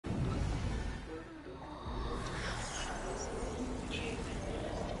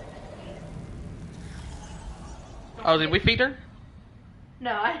Oh, did we feed her?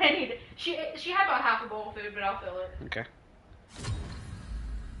 No, I didn't need it. She had about half a bowl of food, but I'll fill it. Okay.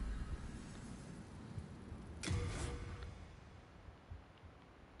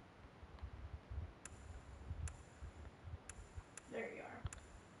 There you are.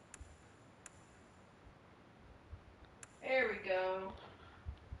 There we go.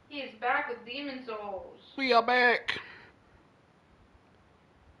 He is back with Demon Souls. We are back.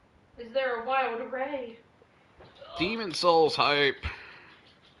 Is there a wild ray? Demon Souls hype.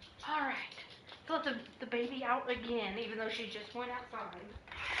 Alright. Let's let the baby out again, even though she just went outside.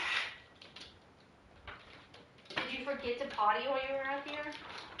 Did you forget to potty while you were out here?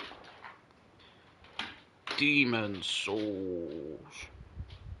 Demon Souls.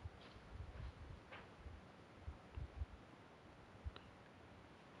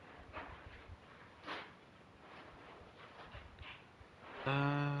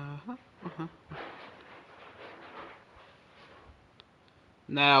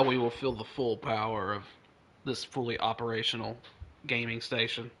 Now we will feel the full power of this fully operational gaming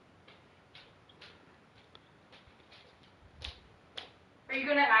station. Are you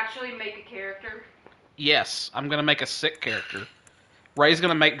gonna actually make a character? Yes, I'm gonna make a sick character. Ray's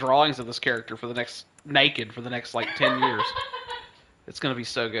gonna make drawings of this character for the next like 10 years. It's gonna be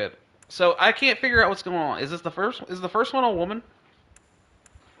so good. So I can't figure out what's going on. Is the first one a woman?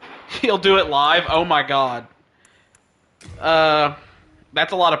 He'll do it live. Oh my god.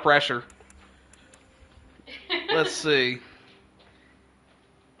 That's a lot of pressure. Let's see.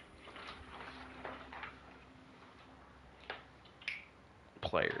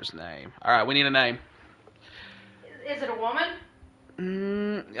 Player's name. All right, we need a name. Is it a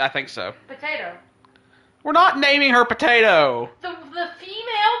woman? I think so. Potato. We're not naming her Potato. The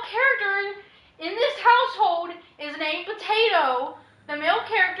female character in this household is named Potato. The male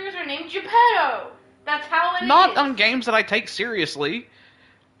characters are named Geppetto. That's how it Not is. on games that I take seriously.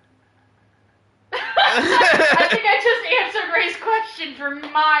 I think I just answered Ray's question for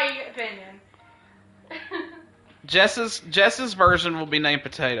my opinion. Jess's version will be named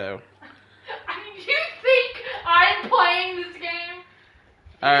Potato. You think I'm playing this game?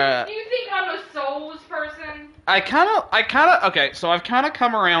 Do you think I'm a Souls person? Okay, so I've kind of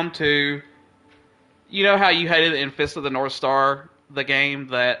come around to, you know how you hated in Fist of the North Star, the game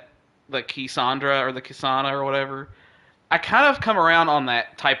that the Kisandra or the Kisana or whatever. I kind of come around on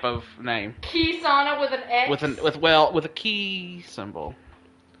that type of name. Kisana with an X? With a key symbol.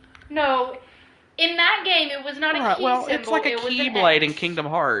 No, in that game it was not a key symbol. It's like a Keyblade in Kingdom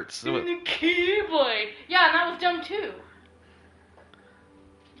Hearts. Keyblade. Yeah, and that was dumb too.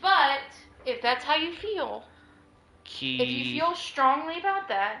 But if that's how you feel, if you feel strongly about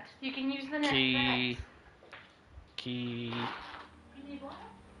that, you can use the next. Key. You need what?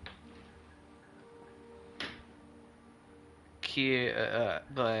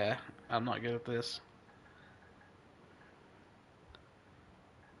 I'm not good at this.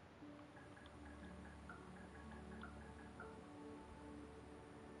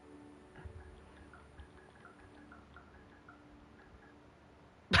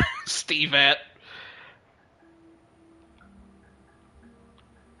 Stevette.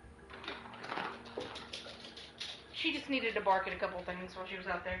 She just needed to bark at a couple things while she was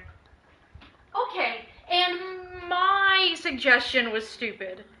out there. Okay, and my suggestion was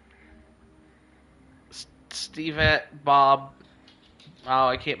stupid. Stevette, Bob. Oh,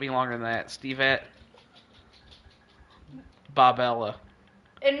 it can't be longer than that. Stevette, Bobella.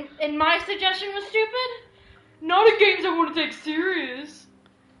 And my suggestion was stupid? Not a games I want to take serious.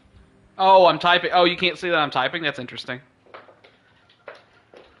 Oh, I'm typing. Oh, you can't see that I'm typing? That's interesting.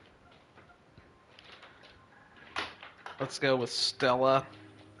 Let's go with Stella.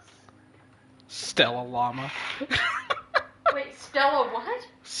 Stella Llama. Wait, Stella what?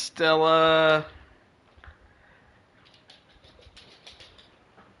 Stella...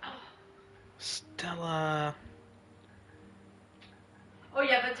 Stella... Oh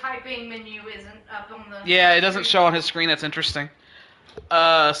yeah, the typing menu isn't up on the... Yeah, it doesn't show on his screen. That's interesting.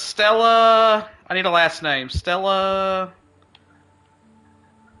 Stella... I need a last name. Stella...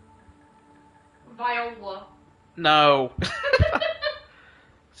 Viola. No.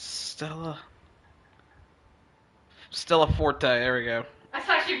 Stella... Stella Forte. There we go. That's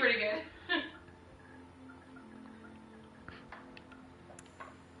actually pretty good.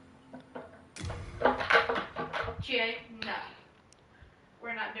 Jay, no.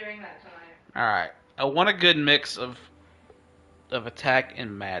 We're not doing that tonight. Alright. I want a good mix of attack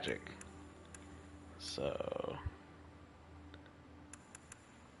and magic. So...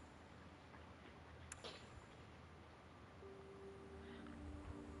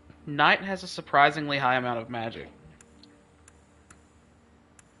 Knight has a surprisingly high amount of magic.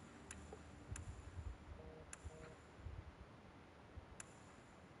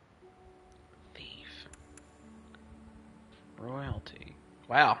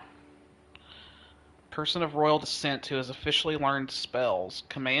 Wow. Person of royal descent who has officially learned spells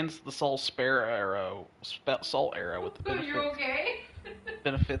commands the soul arrow with the Are you okay?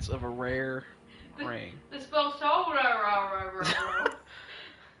 benefits of a rare ring. The spell soul.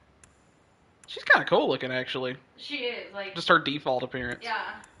 She's kind of cool looking, actually. She is like. Just her default appearance.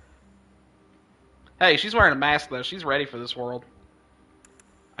 Yeah. Hey, she's wearing a mask though. She's ready for this world.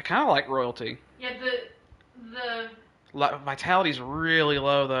 I kind of like royalty. Yeah. The Vitality's really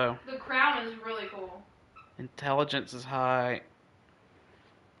low though. The crown is really cool. Intelligence is high.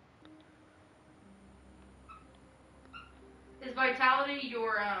 Is vitality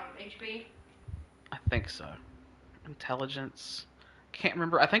your HP? I think so. Intelligence. Can't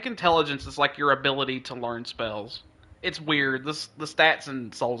remember. I think intelligence is like your ability to learn spells. It's weird. The stats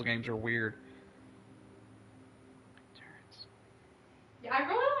in Souls games are weird. Yeah, I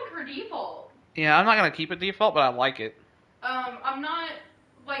really like her default. Yeah, I'm not gonna keep it default, but I like it. I'm not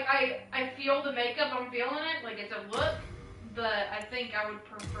like I feel the makeup. I'm feeling it. Like it's a look, but I think I would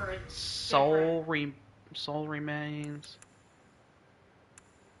prefer it. Soul remains.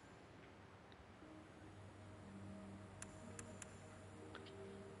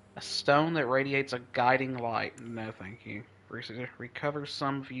 A stone that radiates a guiding light. No, thank you. Recovers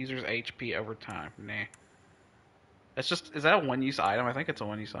some users' HP over time. Nah. That's just. Is that a one-use item? I think it's a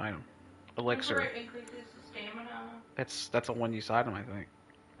one-use item. Elixir. It increases stamina. That's a one-use item, I think.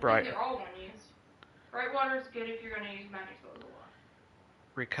 I think they're all one use. Bright water is good if you're gonna use magic spells a lot.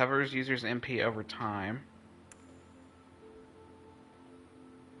 Recovers users' MP over time.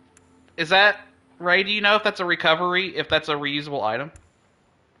 Is that Ray? Do you know if that's a recovery? If that's a reusable item?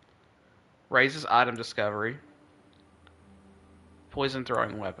 Raises item discovery. Poison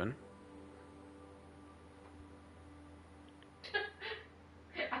throwing weapon.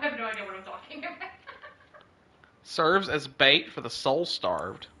 I have no idea what I'm talking about. Serves as bait for the soul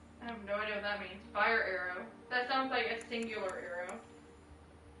starved. I have no idea what that means. Fire arrow. That sounds like a singular arrow.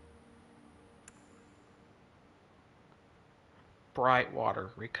 Bright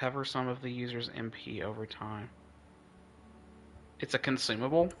water. Recover some of the user's MP over time. It's a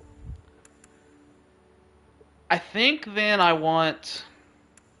consumable. I think then I want...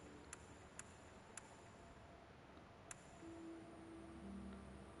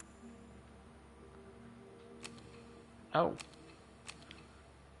 Oh.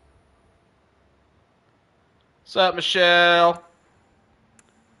 What's up, Michelle?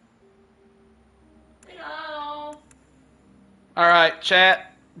 Hello. Alright,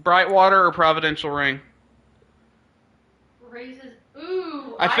 chat. Brightwater or Providential Ring? Raises.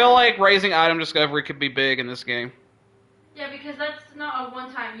 Ooh. I feel like raising item discovery could be big in this game. Yeah, because that's not a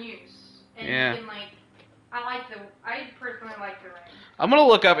one-time use. And Yeah. you can, like. I personally like the ring. I'm gonna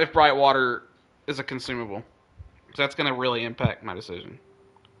look up if Brightwater is a consumable. Because that's gonna really impact my decision.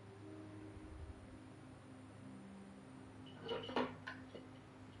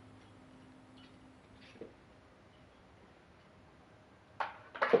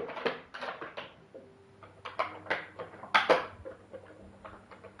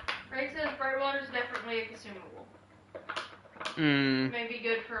 Ray says Brightwater is definitely a consumable. Maybe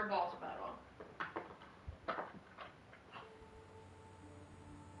good for a boss battle.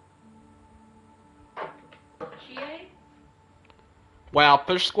 Chie? Wow,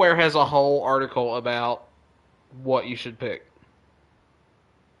 Push Square has a whole article about what you should pick.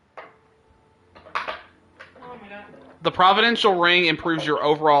 Oh my god. The Providential Ring improves your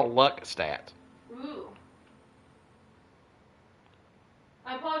overall luck stat. Ooh.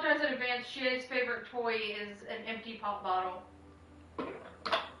 I apologize in advance. Chie's favorite toy is an empty pop bottle.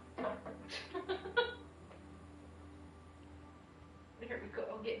 Here we go.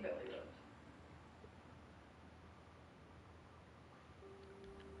 I'll get belly rubs.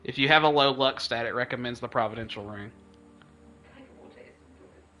 If you have a low luck stat, it recommends the Providential Ring.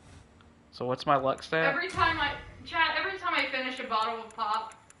 So what's my luck stat? Every time I finish a bottle of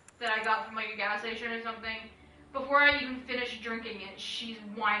pop that I got from like a gas station or something, before I even finish drinking it, she's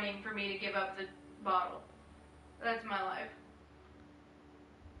whining for me to give up the bottle. That's my life.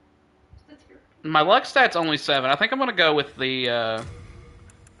 That's your... My luck stat's only 7. I think I'm gonna go with the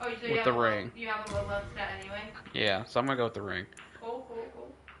with the ring. You have a low luck stat anyway. Yeah, so I'm gonna go with the ring. Cool.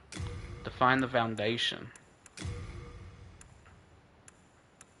 Define the foundation.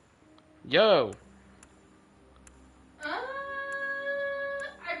 Yo. I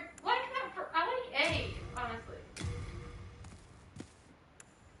like that for. I like A, honestly.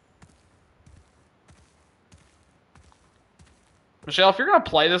 Michelle, if you're gonna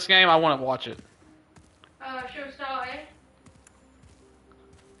play this game, I want to watch it. Show style A.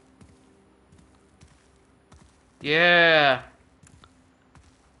 Yeah.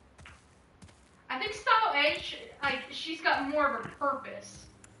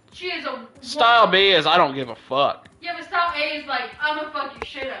 She is a Style B is I don't give a fuck. Yeah, but style A is like, I'm gonna fuck your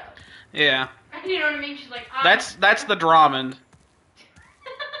shit up. Yeah. You know what I mean? She's like, That's the Drummond.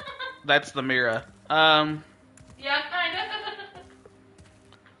 That's the Mira. Yeah, kinda.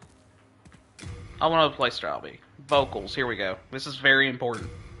 I want to play Style B. Vocals. Here we go. This is very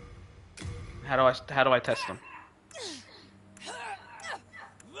important. How do I test them?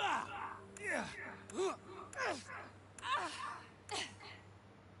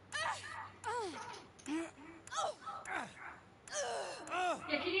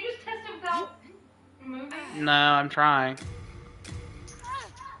 Yeah, can you just test it without moving? No, I'm trying.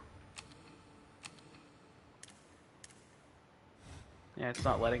 Yeah, it's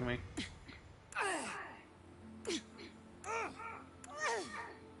not letting me.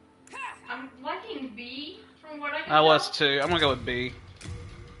 I'm liking B from what I can I was tell. too. I'm gonna go with B.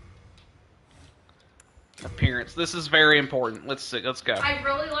 Appearance. This is very important. Let's see. Let's go. I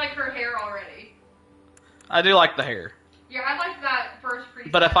really like her hair already. I do like the hair. Yeah, I like that first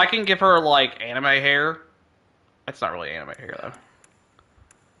preset. But if I can give her, like, anime hair... It's not really anime hair, though.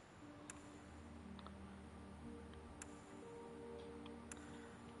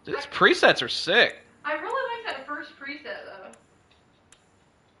 These presets are sick. I really like that first preset, though.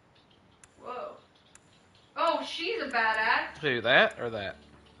 Whoa. Oh, she's a badass. Who, that or that?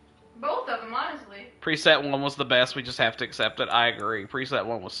 Both of them, honestly. Preset 1 was the best. We just have to accept it. I agree. Preset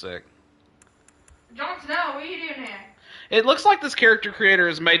 1 was sick. Jon Snow, what are you doing here? It looks like this character creator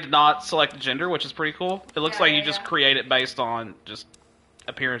is made to not select gender, which is pretty cool. It looks Yeah, like yeah, you just yeah. create it based on just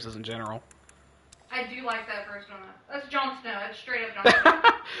appearances in general. I do like that first one, though. That's Jon Snow. That's straight up Jon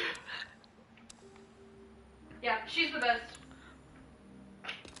Snow. Yeah, she's the best.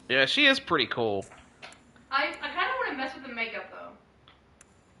 Yeah, she is pretty cool. I kind of want to mess with the makeup, though.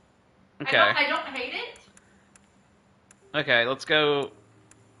 Okay. I don't hate it. Okay, let's go.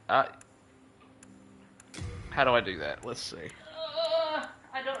 How do I do that? Let's see.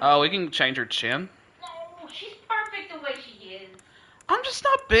 I don't. Oh, we can change her chin. No, she's perfect the way she is. I'm just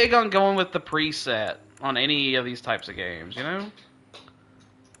not big on going with the preset on any of these types of games, you know?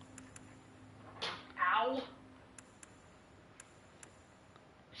 Ow.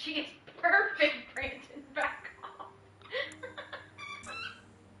 She is perfect, Brandon. Back off.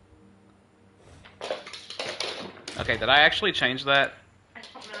 Okay, did I actually change that? I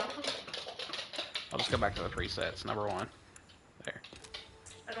don't know. I'll just go back to the presets. Number 1. There.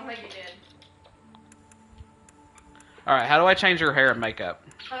 I don't think you did. Alright, how do I change her hair and makeup?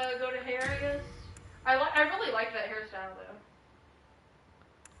 Go to hair, I guess. I really like that hairstyle, though.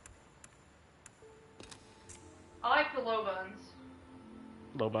 I like the low buns.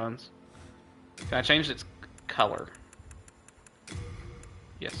 Low buns. Can I change its color?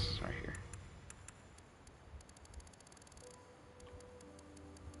 Yes, right here.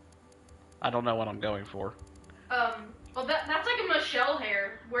 I don't know what I'm going for. Well, that's like a Michelle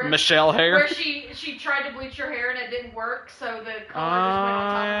hair. Where Michelle hair? Where she tried to bleach her hair and it didn't work, so the color just went on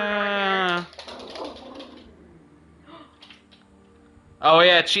top of her dark hair. Oh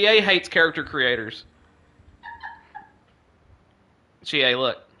yeah, Chie hates character creators. Chie,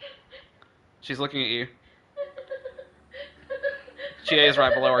 look. She's looking at you. Chie is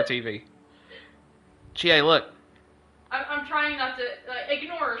right below our TV. Chie, look. I'm trying not to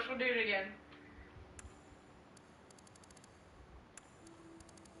ignore her. She'll do it again.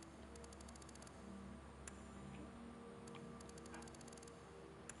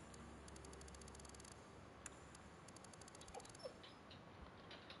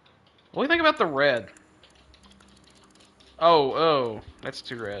 What do you think about the red? Oh, that's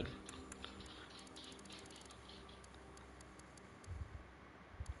too red.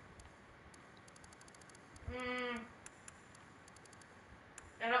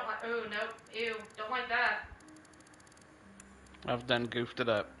 I don't like. Oh nope. Ew. Don't like that. I've done goofed it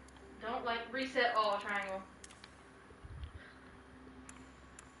up. Don't like reset all triangle.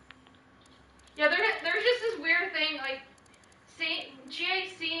 Yeah, there's just this weird thing like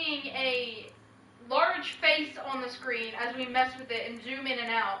seeing a large face on the screen as we mess with it and zoom in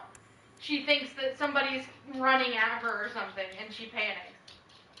and out. She thinks that somebody's running at her or something, and she panics.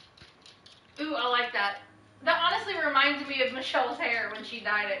 Ooh, I like that. That honestly reminds me of Michelle's hair when she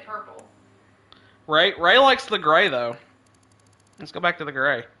dyed it purple. Ray likes the gray though. Let's go back to the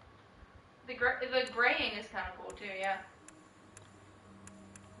gray. The graying is kind of cool too, yeah.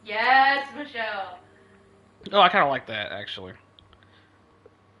 Yes, Michelle. Oh, I kind of like that actually.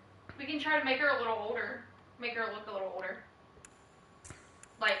 We can try to make her a little older. Make her look a little older.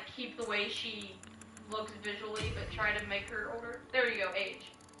 Like, keep the way she looks visually, but try to make her older. There you go,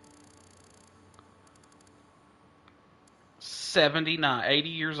 age. 79, 80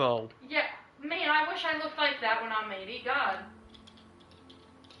 years old. Yeah, man, I wish I looked like that when I'm 80. God.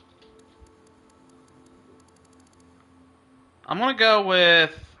 I'm gonna go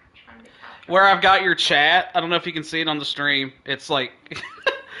with where I've got your chat. I don't know if you can see it on the stream. It's like,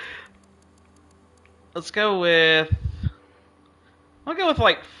 let's go with. I'll go with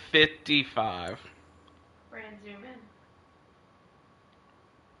like 55. Brand zoom in.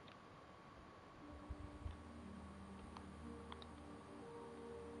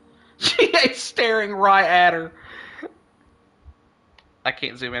 She ain't staring right at her. I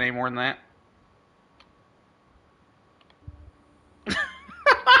can't zoom in any more than that.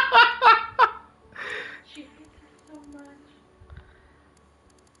 She hates it so much.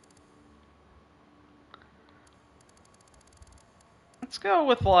 Let's go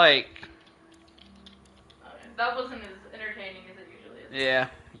with like. That wasn't as entertaining as it usually is. Yeah,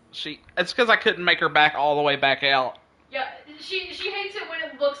 it's because I couldn't make her back all the way back out. Yeah, she hates it when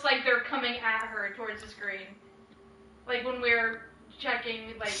it looks like they're coming at her towards the screen. Like when we're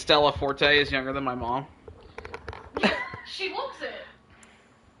checking, like... Stella Forte is younger than my mom. She looks it.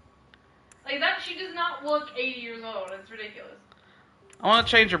 Like that, she does not look 80 years old. It's ridiculous. I want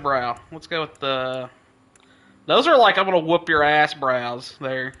to change her brow. Let's go with the... Those are like, I'm going to whoop your ass brows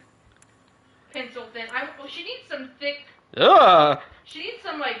there. Pencil thin. She needs some thick... Ugh! She needs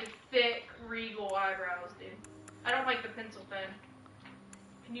some, like, thick, regal eyebrows, dude. I don't like the pencil thin.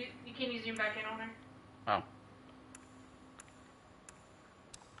 Can you zoom back in on her? Oh.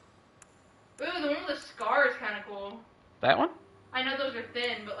 Ooh, the one with the scar is kind of cool. That one? I know those are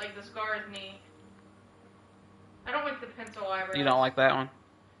thin, but, like, the scar is neat. I don't like the pencil eyebrows. You don't like that one?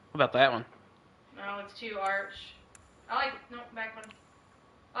 What about that one? No, it's too arch. No, back one.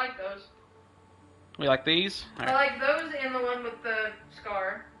 I like those. We like these? All I right. like those and the one with the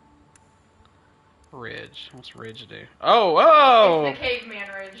scar. Ridge. What's Ridge do? Oh! It's the caveman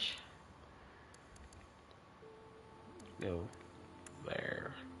ridge. Go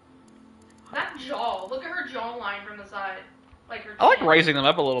there. That jaw. Look at her jawline from the side. Like her I like chin. raising them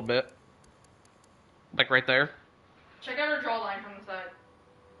up a little bit. Like right there. Check out her jawline from the side.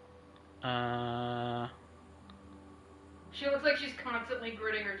 She looks like she's constantly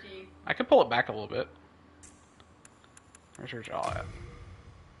gritting her teeth. I could pull it back a little bit. Where's your jaw at?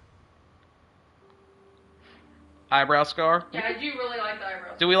 Eyebrow scar? Yeah, I do really like the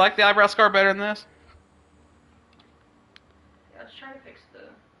eyebrows. Do we like the eyebrow scar better than this? Yeah, let's try to fix the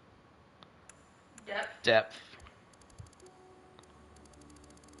depth. Depth.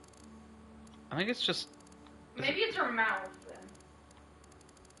 I think it's just... Maybe it's her mouth then.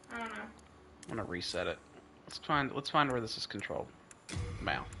 I don't know. I'm gonna reset it. Let's find where this is controlled.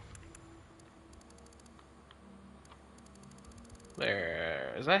 Mouth.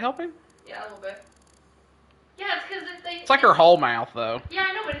 There. Is that helping? Yeah, a little bit. Yeah, it's because It's like her whole mouth, though. Yeah,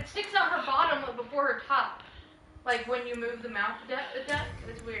 I know, but it sticks out her bottom before her top. Like when you move the mouth depth,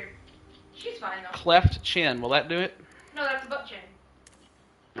 it's weird. She's fine though. Cleft chin. Will that do it? No, that's butt chin.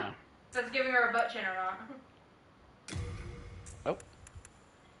 No. That's giving her a butt chin or not. Oh.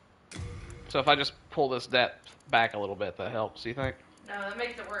 So if I just pull this depth back a little bit, that helps, you think? No, that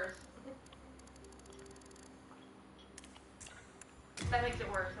makes it worse. That makes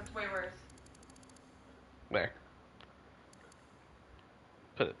it worse. That's way worse. There.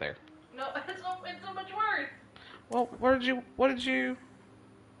 Put it there. No, it's so much worse. Well, what did you...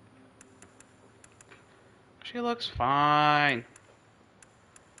 She looks fine.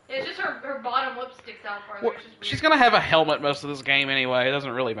 It's just her bottom lip sticks out farther. Well, It's just weird. she's gonna have a helmet most of this game anyway. It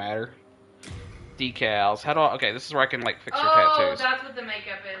doesn't really matter. Decals. How do I... Okay, this is where I can, like, fix her tattoos. That's what the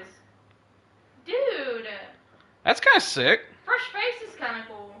makeup is. Dude. That's kind of sick. Fresh face is kind of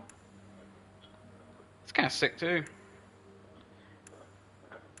cool. It's kind of sick, too.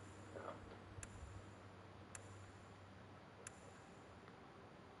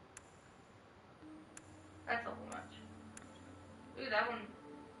 That's a little much. Ooh, that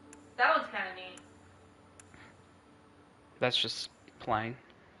one's kind of neat. That's just plain.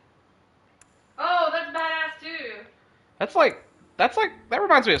 Oh, that's badass too. That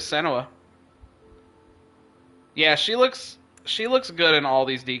reminds me of Senua. Yeah, she looks good in all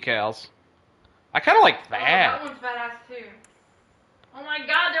these decals. I kind of like Oh, that. that one's badass too. Oh my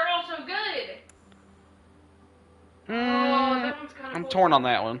god, they're all so good. Oh, that one's kind of I'm cool. torn on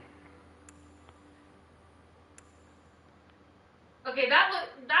that one. Okay, that one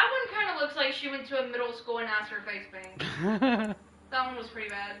kind of looks like she went to a middle school and asked her face paint. That one was pretty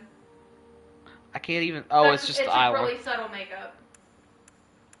bad. I can't even... Oh, it's just the eye It's look. really subtle makeup.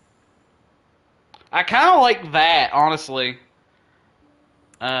 I kind of like that, honestly.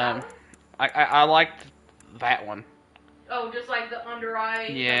 That one? I liked that one. Oh, just like the under eye,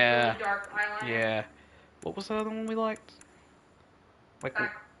 Yeah. like really dark eyeliner. Yeah. What was the other one we liked? Like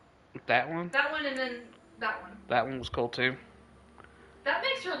That, that one? that one and then that one. That one was cool too. That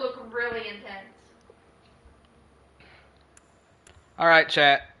makes her look really intense. Alright,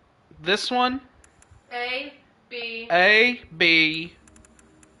 chat. This one, A, B. A, B,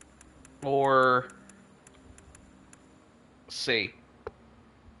 or C.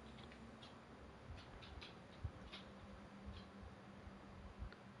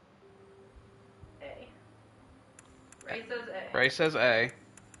 A. Ray says A. Ray says A.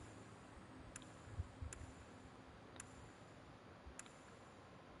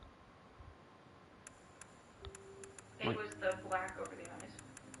 A was the black over the eyes.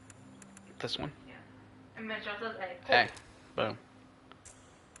 This one. Yeah. And Mitchell says A. Cool. A. Boom.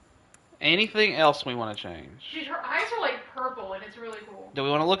 Anything else we want to change? Her eyes are like purple and it's really cool. Do we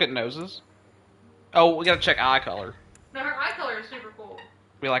want to look at noses? Oh, we gotta check eye color. No, her eye color is super cool.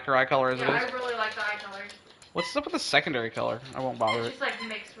 We like her eye color as Yeah, it I is? really like the eye color. What's up with the secondary color? I won't bother It's it. just like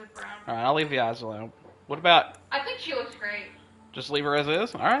mixed with brown. Alright, I'll leave the eyes alone. What about I think she looks great. just leave her as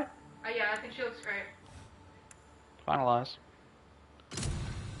is? Alright, Yeah, I think she looks great. finalize.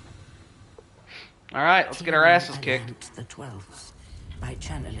 Alright, let's get our asses kicked. Allant the 12th, by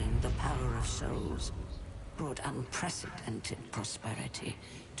channeling the power of souls, brought unprecedented prosperity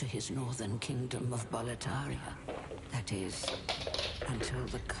to his northern kingdom of Boletaria. That is, until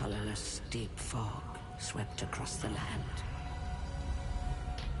the colorless deep fog swept across the land.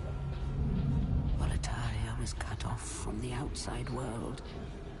 Boletaria was cut off from the outside world,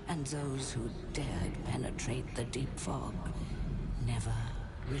 and those who dared penetrate the deep fog never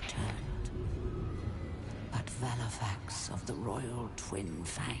returned. But Valifax of the Royal Twin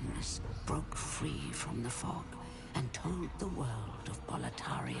Fangs broke free from the fog and told the world of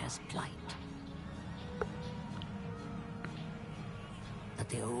Boletaria's plight. That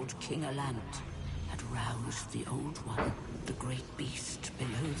the old King Allant had roused the Old One, the great beast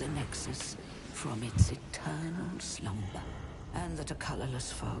below the Nexus, from its eternal slumber, and that a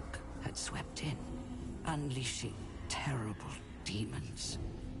colorless fog had swept in, unleashing terrible demons.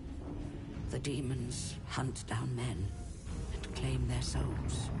 The demons hunt down men and claim their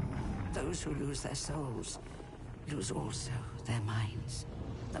souls. Those who lose their souls lose also their minds.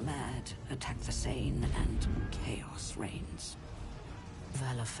 The mad attack the sane and chaos reigns.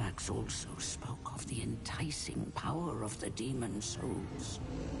 Valifax also spoke of the enticing power of the demon souls.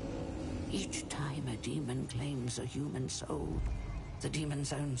 Each time a demon claims a human soul, the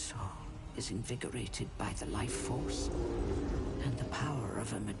demon's own soul is invigorated by the life force, and the power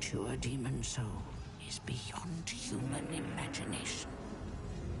of a mature demon soul is beyond human imagination.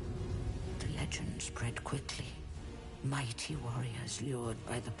 The legend spread quickly. Mighty warriors lured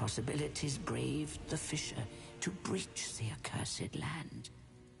by the possibilities braved the fissure to breach the accursed land,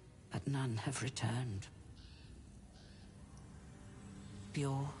 but none have returned.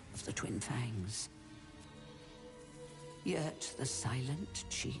 Bjor of the Twin Fangs, Yurt the Silent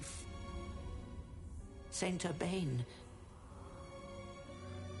Chief, Saint Urbane,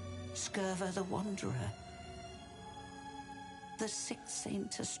 Skirva the Wanderer, the sixth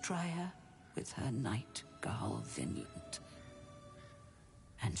Saint Astraea with her knight Garl Vinland,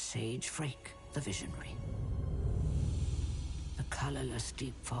 and Sage Frake the Visionary. The colorless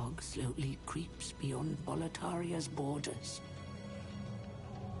deep fog slowly creeps beyond Boletaria's borders.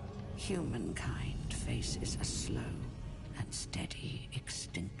 Humankind faces a slow and steady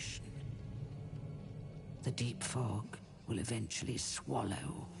extinction. The deep fog will eventually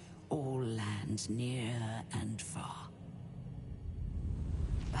swallow all lands near and far.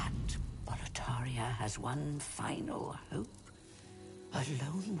 But Boletaria has one final hope. A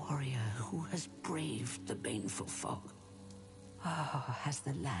lone warrior who has braved the baneful fog. Oh, has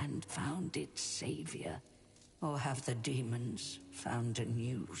the land found its savior? Or have the demons found a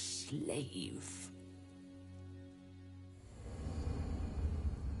new slave?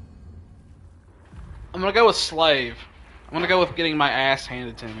 I'm gonna go with slave. I'm gonna go with getting my ass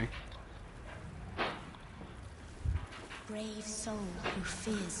handed to me. Brave soul who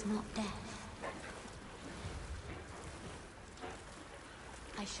fears not death.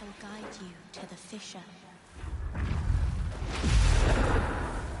 I shall guide you to the fissure.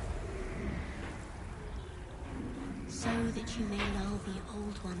 So that you may lull the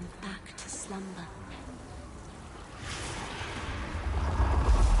old one back to slumber.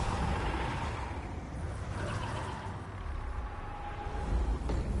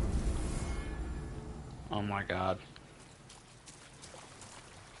 Oh my god.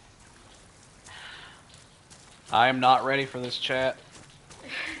 I am not ready for this chat.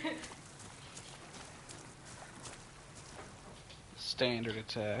 standard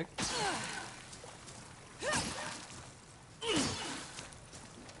attack.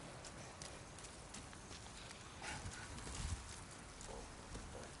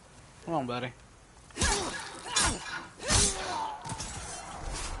 Come on, buddy.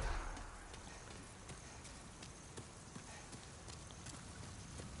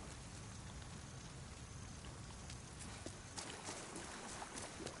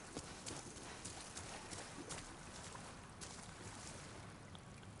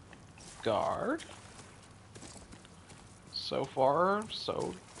 Guard. So far,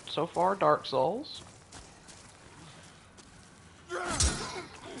 Dark Souls.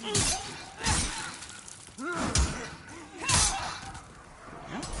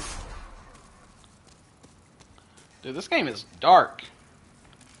 Dude, this game is dark.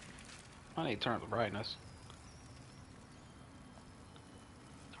 I need to turn up the brightness.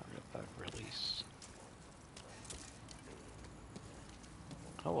 Target back release.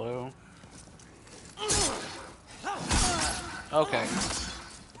 Hello. Okay.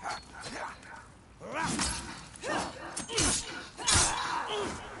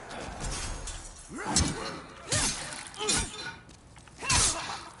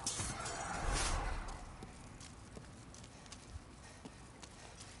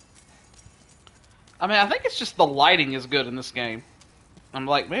 I mean, I think it's just the lighting is good in this game. I'm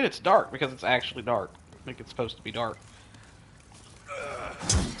like, man, it's dark because it's actually dark. I think it's supposed to be dark.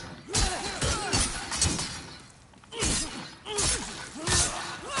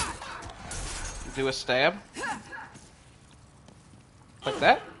 Do a stab. Like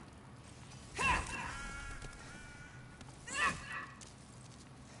that.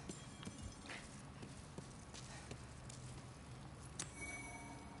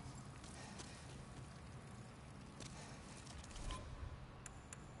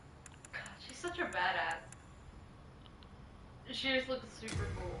 She's such a badass. She just looks super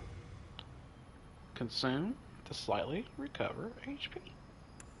cool. Consume to slightly recover HP.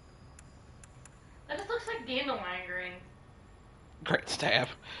 That just looks like dandelion green. Great stab.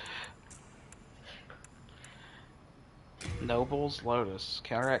 Noble's Lotus.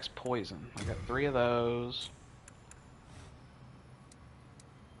 Counteracts poison. I got 3 of those.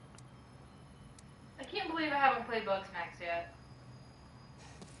 I can't believe I haven't played Bugsnax yet.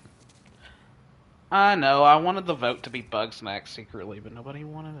 I know, I wanted the vote to be Bugsnax secretly, but nobody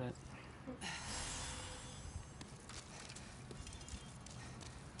wanted it.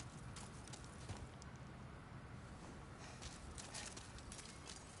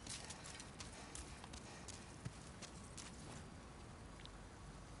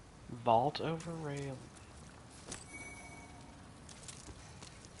 Vault over rail.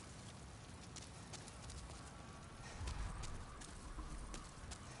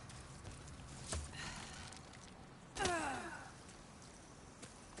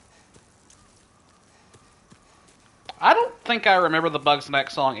 I don't think I remember the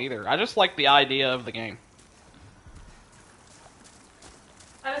Bugsnax song either. I just like the idea of the game.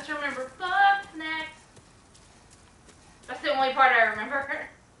 I just remember Bugsnax. That's the only part I remember.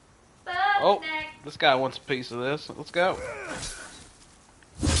 Oh, Bugsnax. this guy wants a piece of this. Let's go.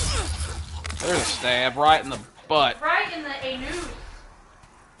 There's a stab right in the butt. Right in the anus.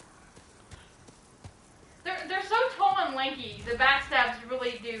 They're so tall and lanky. The backstabs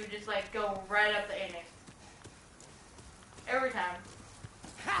really do just like go right up the anus. Every time.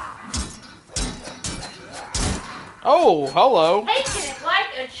 Oh, hello. Taking it like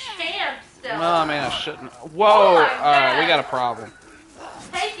a champ still. Oh, man, I shouldn't. Whoa. Oh my Alright, we God. got a problem.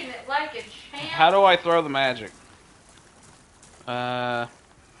 Taking it like a champ. How do I throw the magic? Okay,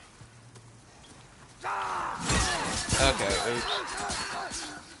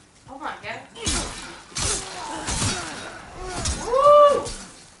 oops. Oh my god. Woo!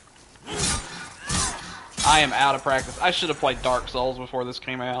 I am out of practice. I should have played Dark Souls before this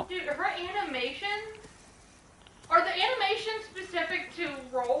came out. Dude, her animations, are the animations specific to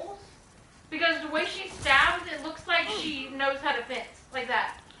rolls? Because the way she stabs, it looks like she knows how to fence. Like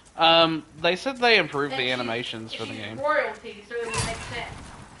that. They said they improved And the she's- animations for the she's game. royalty, so it would make sense.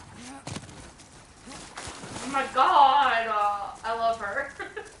 Oh my god, I love her.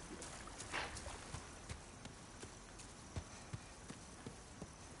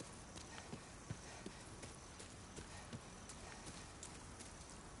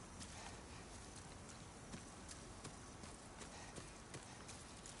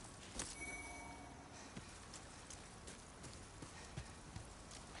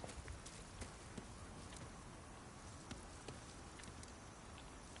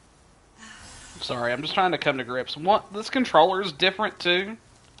 Sorry, I'm just trying to come to grips. This controller is different too.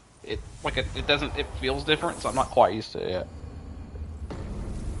 It feels different, so I'm not quite used to it yet.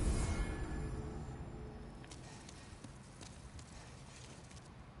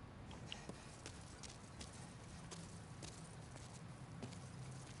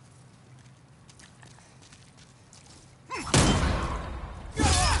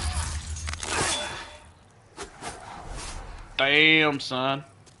 Damn, son.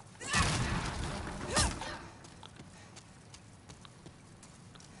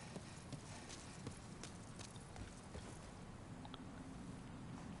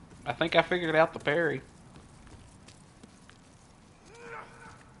 I think I figured out the parry.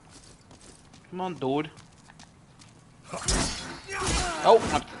 Come on, dude. Oh,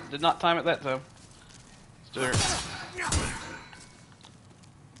 I did not time it that time. Let's do it.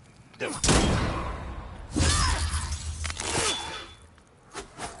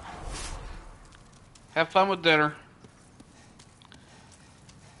 Have fun with dinner.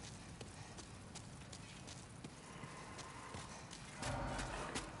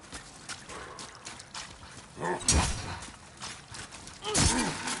 Oh,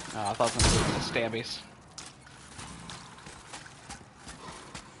 I thought it was going to be the stabbies.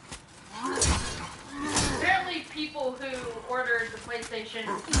 Apparently, people who ordered the PlayStation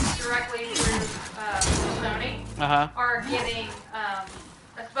directly through Sony are getting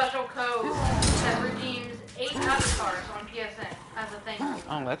a special code that redeems 8 avatars on PSN as a thank you.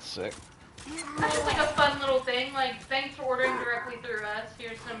 Oh, that's sick. That's just like a fun little thing. Like, thanks for ordering directly through us.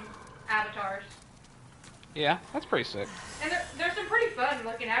 Here's some avatars. Yeah, that's pretty sick. And there's some pretty fun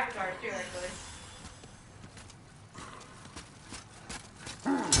looking avatars too, actually.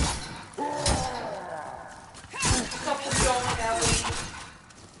 A couple Joel Ellie,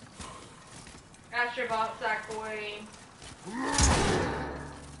 Astrobot, Sackboy,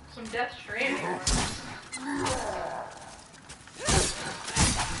 some Death Stranding ones.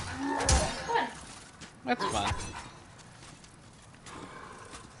 Fun. That's fun.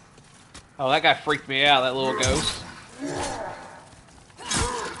 Oh, that guy freaked me out, that little ghost.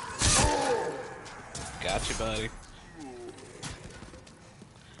 Gotcha, buddy.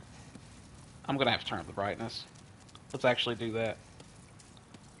 I'm gonna have to turn up the brightness. Let's actually do that.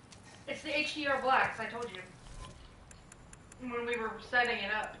 It's the HDR blacks, I told you. When we were setting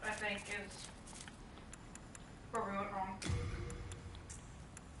it up, I think, is where we went wrong.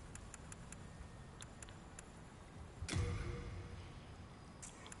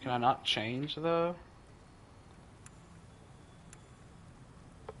 Can I not change, though?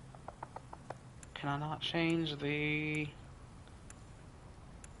 Can I not change the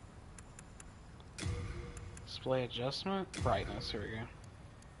display adjustment? Brightness, here we go.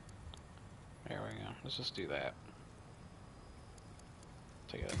 There we go. Let's just do that.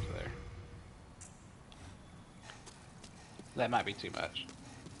 Take it up to there. That might be too much.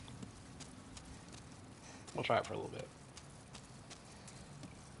 We'll try it for a little bit.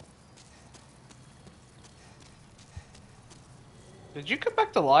 Did you come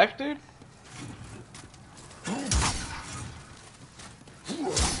back to life, dude?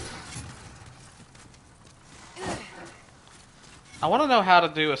 I want to know how to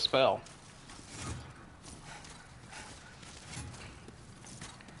do a spell.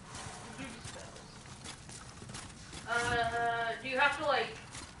 Do you have to, like,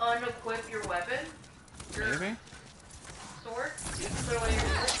 unequip your weapon? Your Maybe? sword? Put away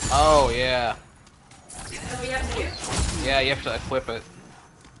your sword? Oh, yeah. Is that what you have to do? Yeah, you have to equip it.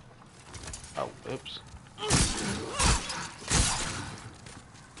 Oh, oops.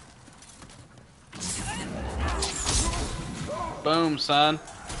 Boom, son.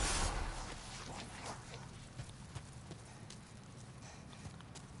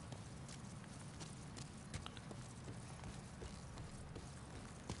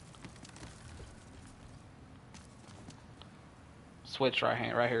 Switch right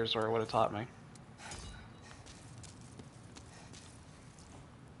hand. Right here is where it would have taught me.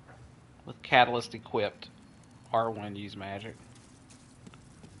 With Catalyst equipped, R1 use magic.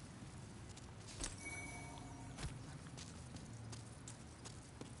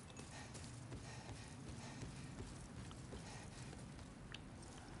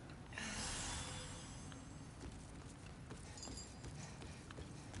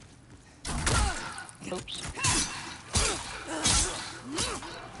 Oops.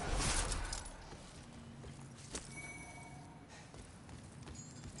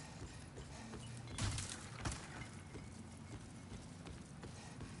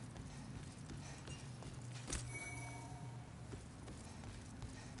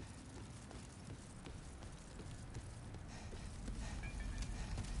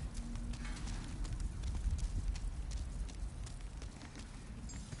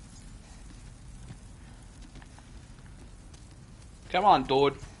 Come on,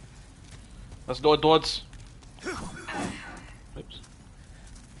 dude. Let's do it, dudes. Oops.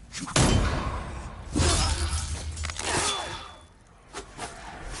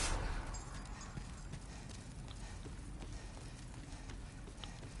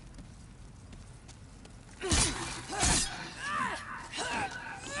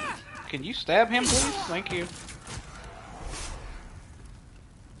 Can you stab him, please? Thank you.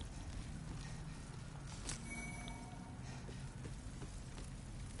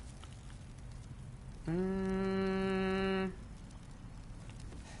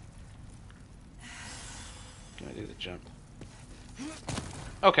 Can I do the jump?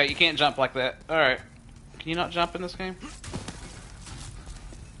 Okay, you can't jump like that. Alright. Can you not jump in this game?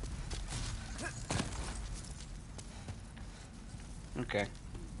 Okay.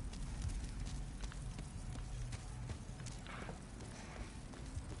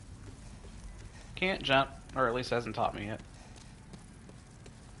 Can't jump, or at least hasn't taught me yet.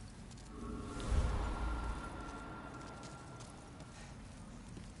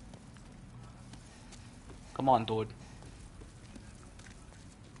 Come on, dude.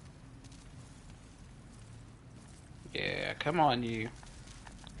 Yeah, come on, you.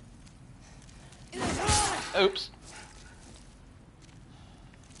 Oops.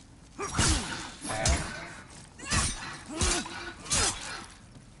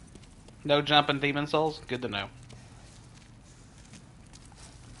 No jumping Demon Souls? Good to know.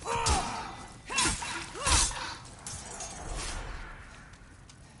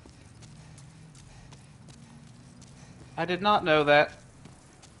 I did not know that.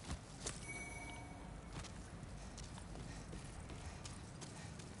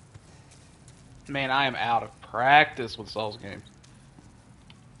 Man, I am out of practice with Souls games.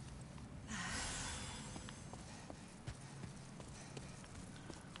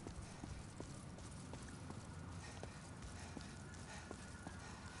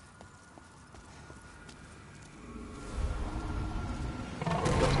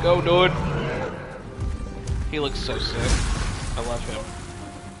 Let's go, dude. He looks so sick. I love him.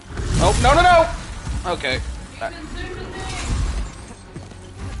 Oh, no, no, no! Okay.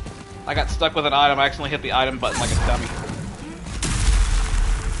 I got stuck with an item. I accidentally hit the item button like a dummy.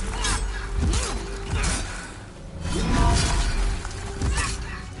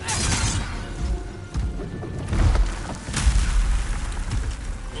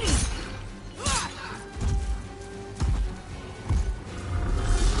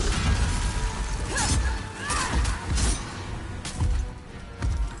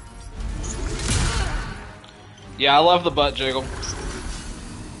 Yeah, I love the butt jiggle.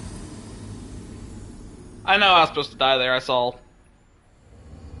 I know I was supposed to die there.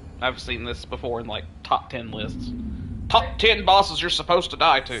 I've seen this before in like top 10 lists. Top 10 bosses you're supposed to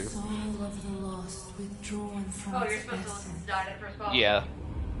die to. Soul of the lost withdrawn from Oh, you're its supposed vessel. to die at first boss. Yeah.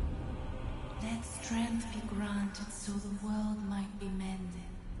 Let strength be granted so the world might be mended.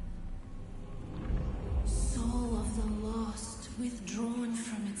 Soul of the lost withdrawn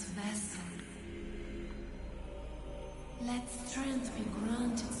from its vessel. Let strength be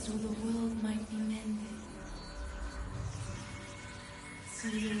granted so the world might be mended. So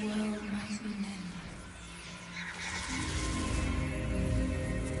the world might be mended.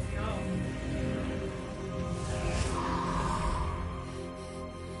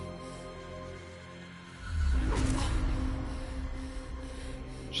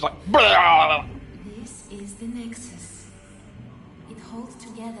 She's like, "Blah." This is the Nexus. It holds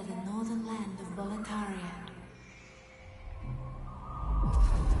together the northern land of Boletaria.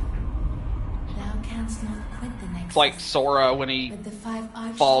 Thou canst not quit the Nexus. It's like Sora when he but the five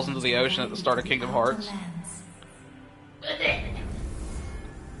falls into archangels the ocean at the guide start you of to Kingdom the outer Hearts. lands.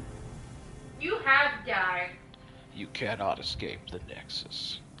 You have died. You cannot escape the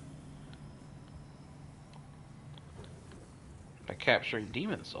Nexus. By capturing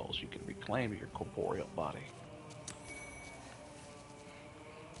demon souls, you can reclaim your corporeal body.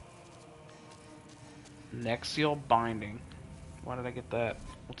 Nexial binding. Why did I get that?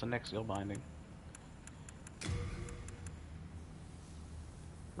 What's a Nexial binding?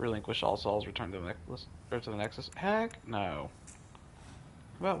 Relinquish all souls, return to the necklace or to the Nexus. Heck no.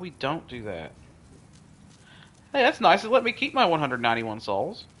 How about we don't do that? Hey, that's nice. It let me keep my 191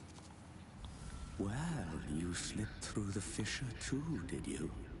 souls. Well, you slipped through the fissure too, did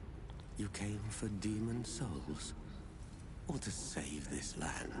you? You came for demon souls? Or to save this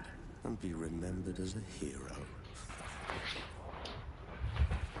land and be remembered as a hero?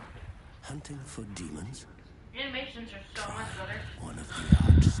 Hunting for demons? Animations are so much better. One of the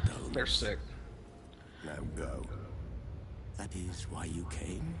Archstones. They're sick. Now go. That is why you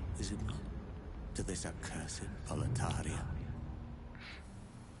came, is it not? To this accursed Boletaria.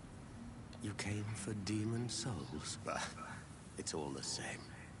 You came for demon souls, but it's all the same.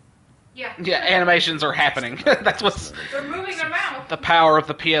 Yeah. Yeah, animations are happening. That's what's They're moving their mouth. the power of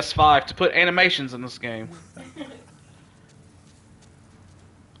the PS5 to put animations in this game.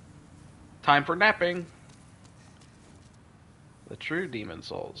 Time for napping. The true Demon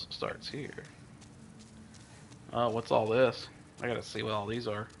Souls starts here. Oh, what's all this? I gotta see what all these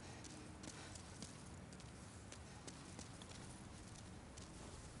are.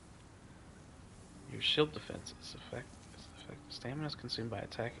 Your shield defense is effective. Stamina is consumed by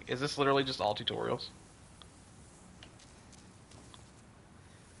attack. Is this literally just all tutorials?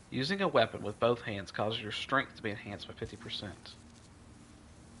 Using a weapon with both hands causes your strength to be enhanced by 50%.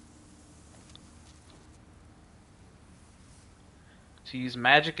 To use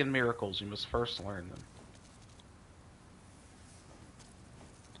magic and miracles, you must first learn them.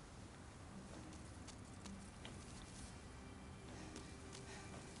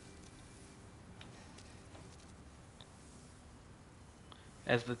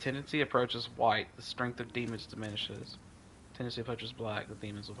 As the tendency approaches white, the strength of demons diminishes. Tendency approaches black, the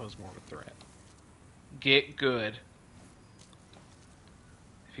demons will pose more of a threat. Get good.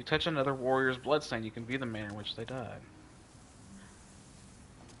 If you touch another warrior's bloodstain, you can view the manner in which they died.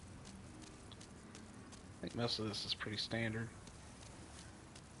 I think most of this is pretty standard.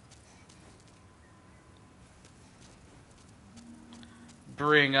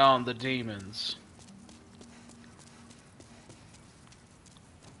 Bring on the demons.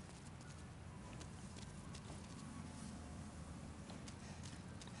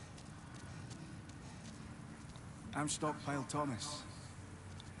 I'm Stockpile Thomas.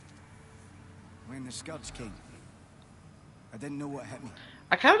 When the Scourge came, I didn't know what hit me.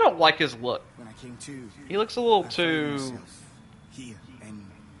 I kind of don't like his look. When I came to, He looks a little I found too myself here in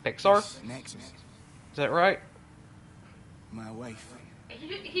Pixar. this Nexus. Is that right? My wife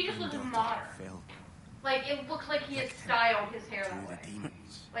He just looks and modern. daughter fell Like, it looks like he has styled his hair through that way. the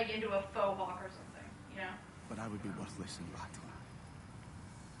demons. Like, into a faux hawk or something, you know? But I would be worthless in battle.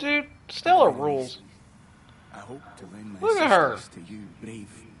 Dude, Stella Anyways, rules. I hope to lend my Look at her. assistance to you, brave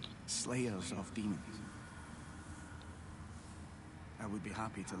slayers of demons. I would be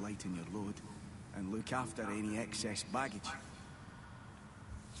happy to lighten your load and look after any excess baggage.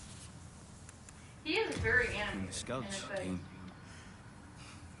 He is very When animated. the Scourge in his face. came,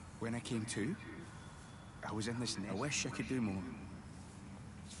 when I came to, I was in this nest. I wish I could do more.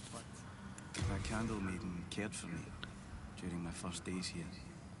 But that candle maiden cared for me during my first days here.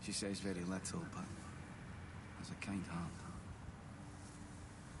 She says very little, but has a kind heart.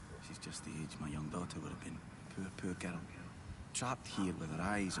 She's just the age my young daughter would have been. Poor girl. Trapped here with her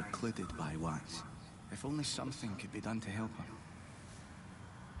eyes occluded by wax. If only something could be done to help her.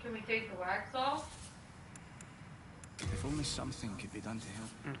 Can we take the wax off? If only something could be done to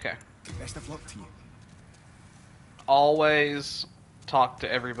help. Okay. Best of luck to you. Always talk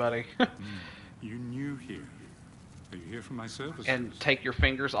to everybody. You new here. Are you here for my services? And take your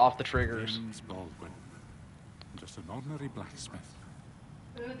fingers off the triggers. James Baldwin. I'm just an ordinary blacksmith.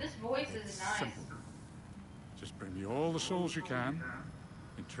 Ooh, this voice is nice. Simple. Just bring me all the souls you can.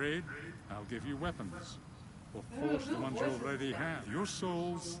 In trade, I'll give you weapons. Or force the ones you already have. Your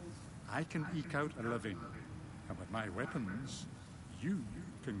souls, I can eke out a living. And with my weapons, you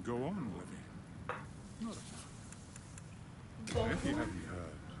can go on living. Not if you haven't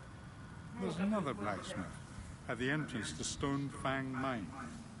heard, there's another blacksmith at the entrance to Stone Fang Mine.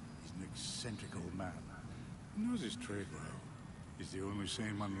 He's an eccentric old man. He knows his trade well. He's the only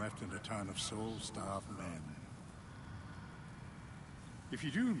sane one left in a town of soul-starved men. If you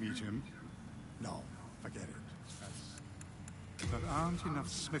do meet him, no, forget it. There aren't enough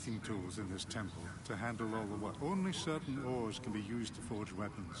smithing tools in this temple to handle all the work. Only certain ores can be used to forge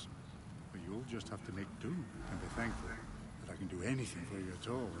weapons. But you'll just have to make do and be thankful that I can do anything for you at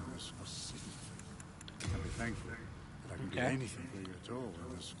all in this city. And be thankful that I can do anything for you at all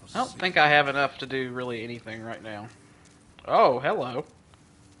in this I don't think I have enough to do really anything right now. Oh, hello.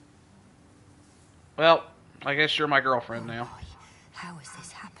 Well, I guess you're my girlfriend now. Boy, how has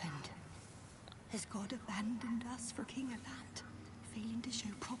this happened? Has God abandoned us for King Alant, failing to show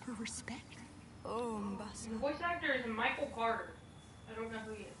proper respect? Oh, The Mbasa. voice actor is Michael Carter. I don't know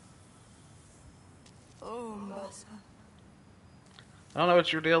who he is. Oh, Mbasa. I don't know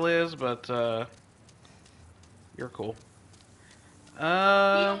what your deal is, but you're cool. His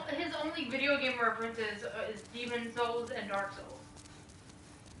only video game references is Demon Souls and Dark Souls.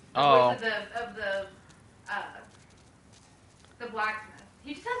 The Oh, voice of the blacksmith.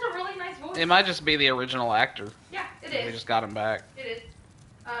 He just has a really nice voice. it might just be the original actor. Yeah, it We is. just got him back. It is.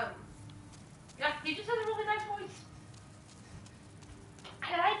 Yeah, he just has a really nice voice.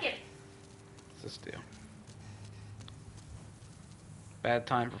 I like it. What's this deal? Bad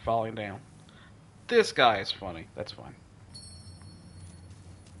time for falling down. This guy is funny. That's fine.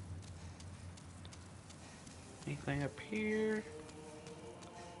 Anything up here?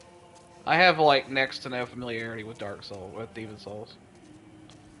 I have like next to no familiarity with Dark Souls, with Demon Souls.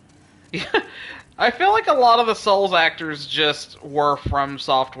 Yeah, I feel like a lot of the Souls actors just were from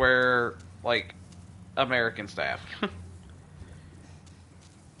Software, like American staff.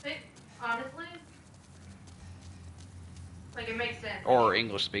 Honestly, like it makes sense. Or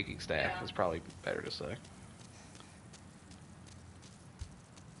English speaking staff Yeah. is probably better to say.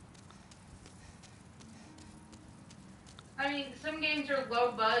 I mean, some games are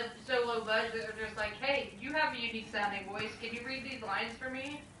so low budget that they're just like, hey, you have a unique sounding voice. Can you read these lines for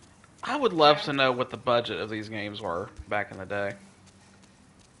me? I would love to know what the budget of these games were back in the day.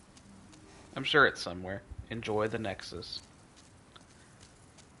 I'm sure it's somewhere. Enjoy the Nexus.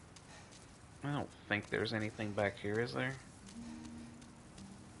 I don't think there's anything back here, is there?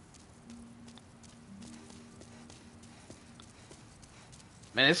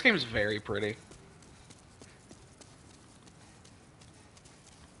 Man, this game's very pretty.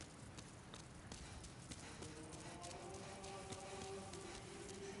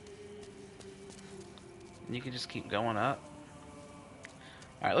 And you can just keep going up.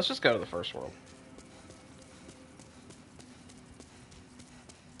 Alright, let's just go to the first world.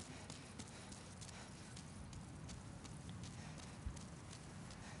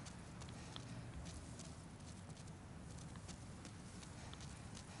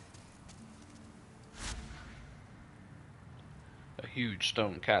 A huge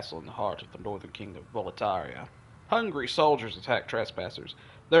stone castle in the heart of the northern kingdom of Boletaria. Hungry soldiers attack trespassers,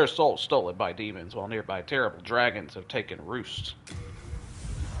 their souls stolen by demons, while nearby terrible dragons have taken roost.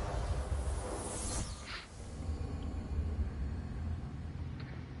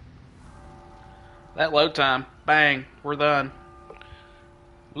 That load time, bang, we're done.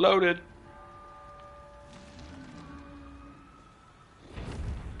 Loaded.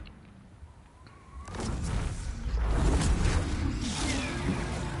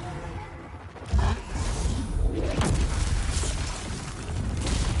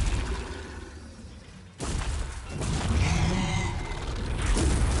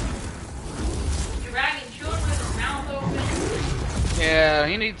 Dragon chewing with his mouth open. Yeah,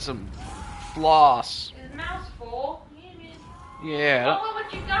 he needs some floss. His mouth's full. Yeah. Swallow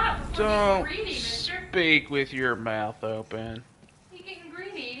what you got before Don't you get greedy, mister. speak with your mouth open. He's getting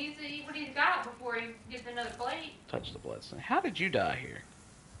greedy. He needs to eat what he's got before he gets another plate. Touch the bloodstain. How did you die here?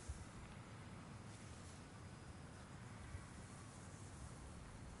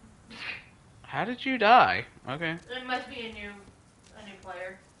 How did you die? Okay. It must be a new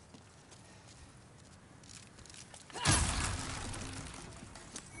player.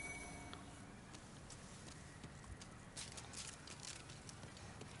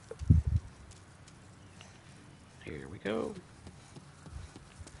 Here we go.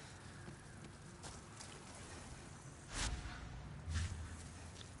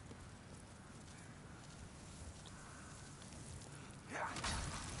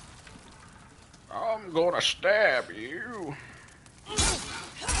 I'm gonna stab you.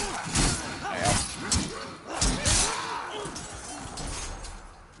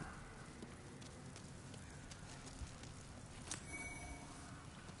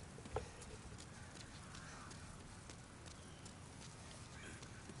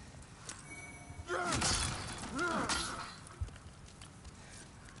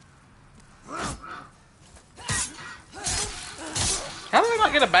 How did I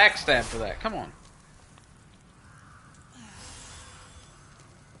not get a backstab for that? Come on.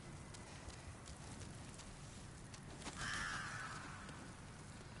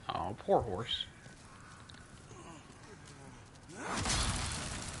 Oh, poor horse.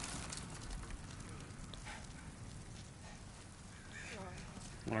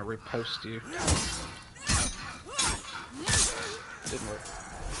 I'm gonna repost you. Didn't work.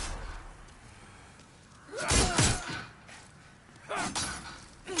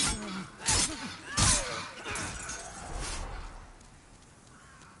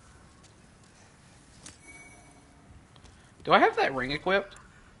 Do I have that ring equipped?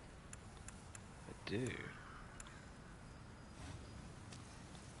 I do.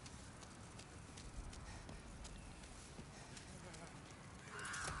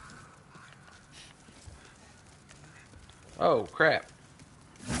 Oh, crap.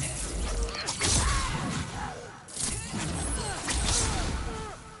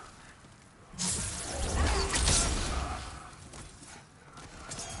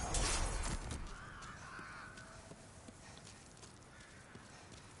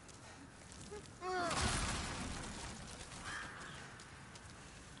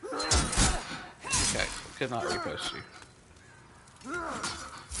 Okay, could not repost you.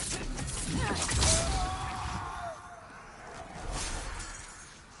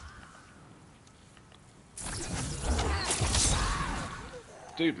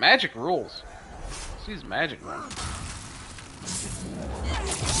 Dude, magic rules. Let's use magic rules.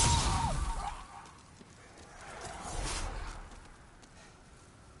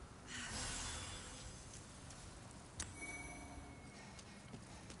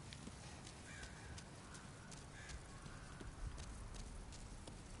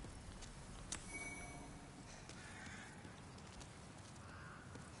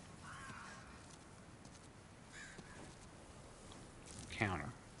 Counter.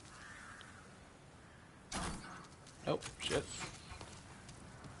 Oh, shit.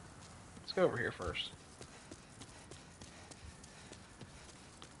 Let's go over here first.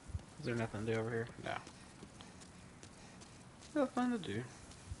 Is there nothing to do over here? No. Nothing to do.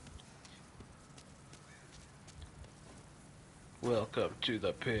 Welcome to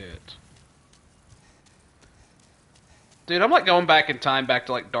the pit. Dude, I'm like going back in time back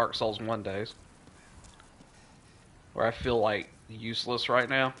to like Dark Souls 1 days. Where I feel like useless right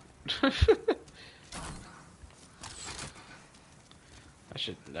now.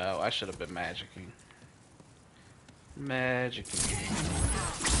 I should have been magicking. Magicking.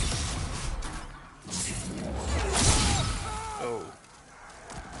 Oh.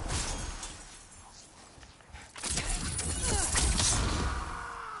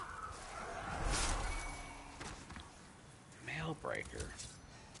 Mailbreaker.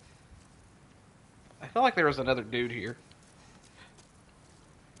 I felt like there was another dude here.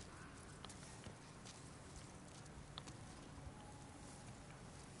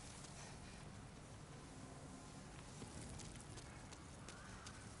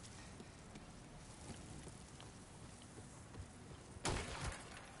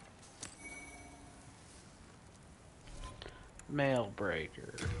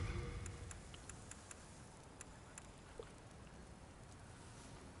 Mailbreaker.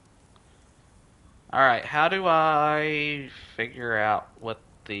 Alright, how do I figure out what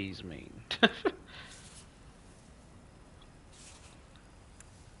these mean?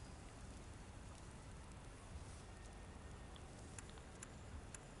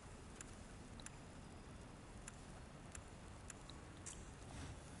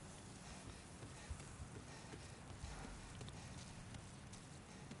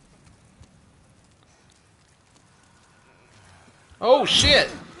 Oh shit!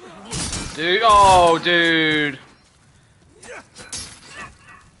 Dude, oh dude.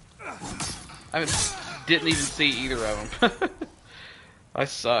 I didn't even see either of them. I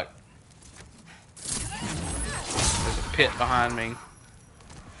suck. There's a pit behind me.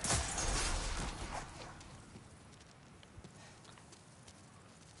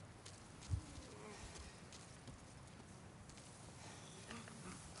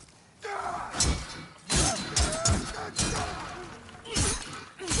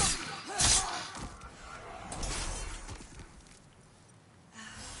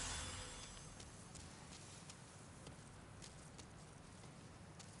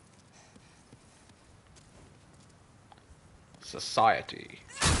 Society.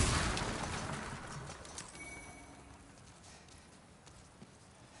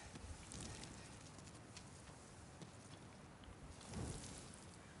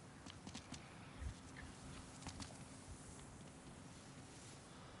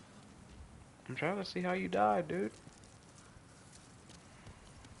 I'm trying to see how you died, dude.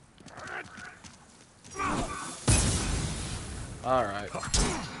 Alright.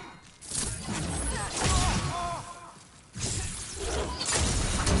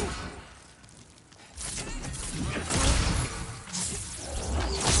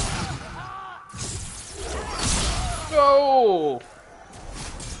 Go!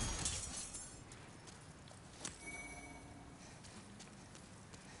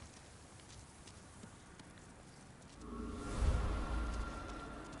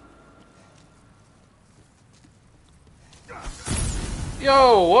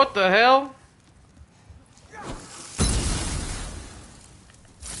 Yo, what the hell?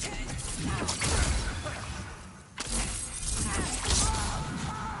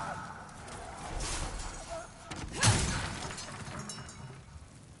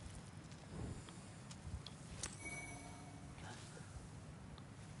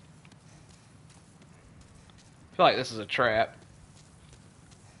 I feel like this is a trap.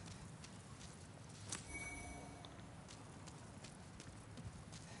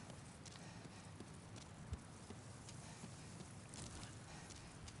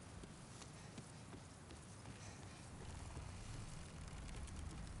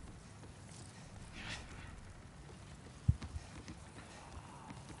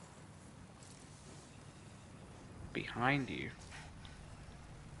 Behind you.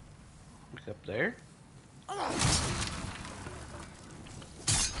 Look up there.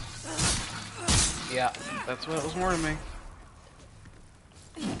 Yeah, that's what was warning me.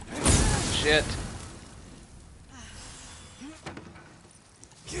 Shit.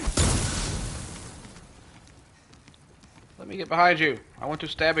 Let me get behind you. I want to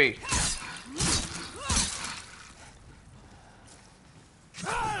stabby.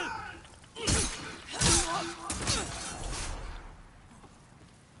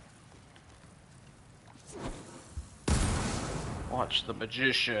 Watch the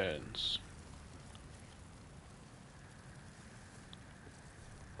magicians.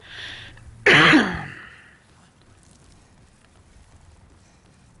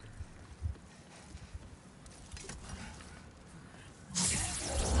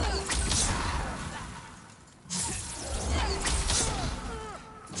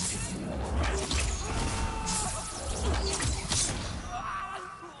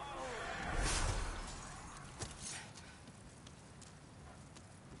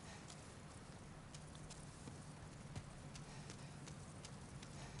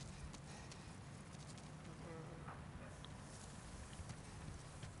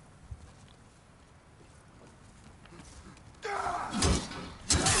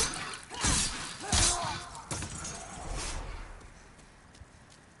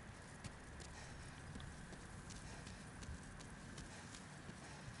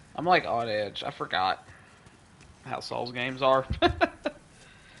 I'm like on edge. I forgot how Souls games are.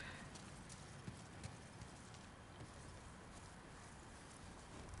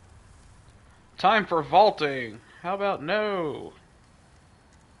 Time for vaulting. How about no?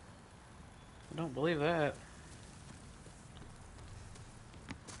 I don't believe that.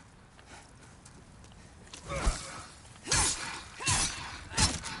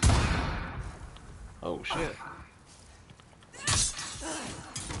 Oh shit.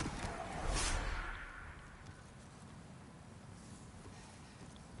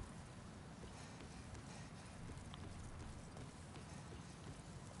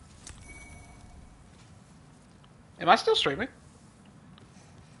 Am I still streaming?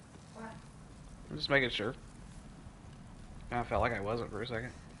 What? I'm just making sure. I felt like I wasn't for a second.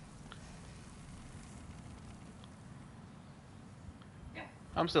 Yeah.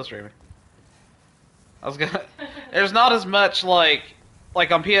 I'm still streaming. I was gonna. There's not as much like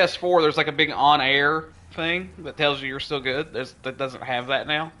on PS4. There's like a big on-air thing that tells you you're still good. That doesn't have that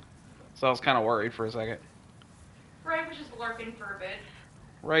now. So I was kind of worried for a second. Ray was just lurking for a bit.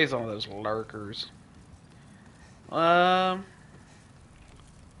 Ray's one of those lurkers. I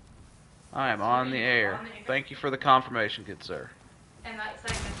am on the air. Thank you for the confirmation, good sir. And that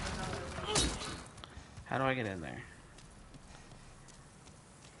segment was on. How do I get in there?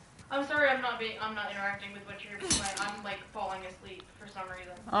 I'm sorry, I'm not interacting with what you're playing. I'm like falling asleep for some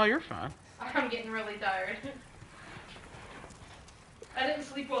reason. Oh, you're fine. I'm getting really tired. I didn't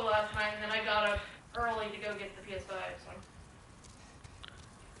sleep well last night, and then I got up early to go get the PS5. So.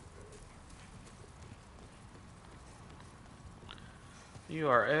 You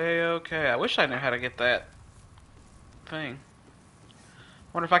are A-okay. I wish I knew how to get that thing.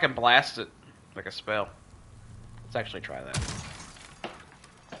 Wonder if I can blast it like a spell. Let's actually try that.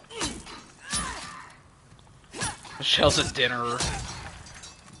 Michelle's a dinner.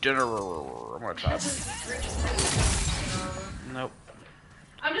 I'm gonna try it. Nope.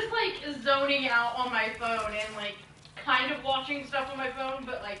 I'm just like zoning out on my phone and like kind of watching stuff on my phone,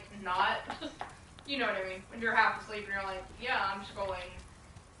 but like not. You know what I mean? When you're half asleep and you're like, yeah, I'm scrolling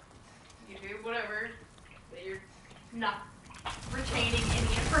YouTube, whatever. But you're not retaining any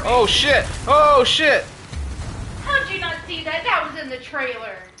information. Oh shit! Oh shit! How'd you not see that? That was in the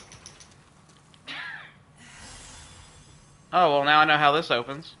trailer. Oh, well now I know how this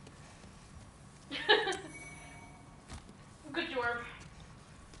opens. Good job.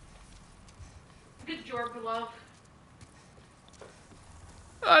 Good job, love.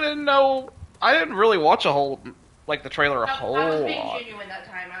 I didn't really watch a whole, like the trailer a whole I was being lot. genuine that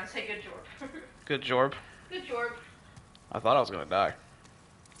time. I would say good job. Good jorb. Good job. I thought I was gonna die.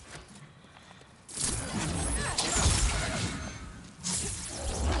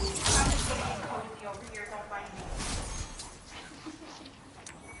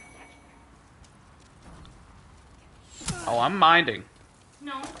 Oh, I'm minding.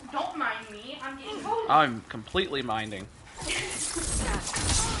 No, don't mind me. I'm getting cozy. I'm completely minding. This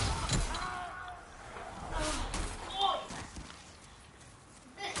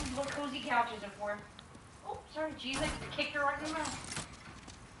is what cozy couches are for. Oh, sorry, geez, I kicked her right in the mouth.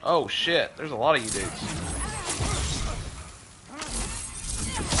 Oh shit, there's a lot of you dudes.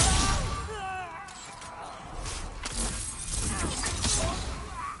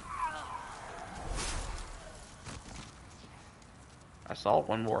 I saw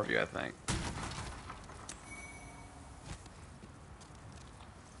one more of you, I think.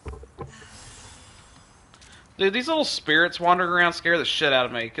 Dude, these little spirits wandering around scare the shit out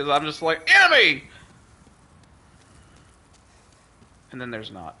of me, because I'm just like, enemy! And then there's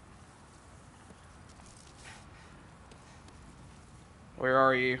not. Where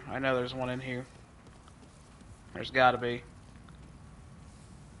are you? I know there's one in here. There's gotta be.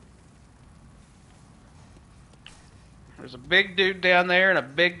 There's a big dude down there and a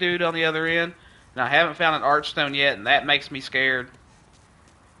big dude on the other end. And I haven't found an archstone yet, and that makes me scared.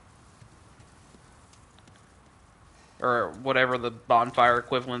 Or whatever the bonfire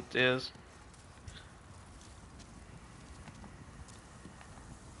equivalent is.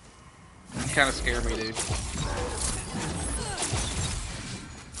 Kind of scare me, dude.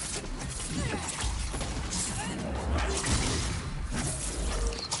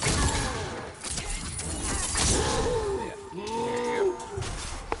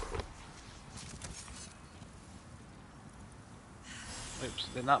 Oops,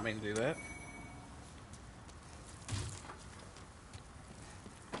 did not mean to do that.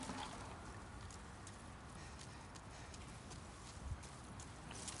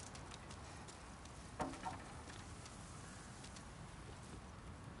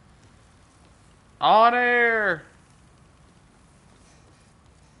 On air.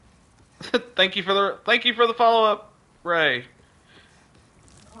 Thank you for the follow up, Ray.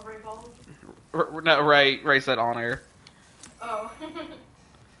 Oh, Ray Paul? No, Ray said on air. Oh.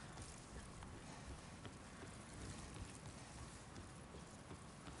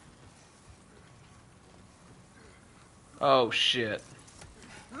 Oh shit.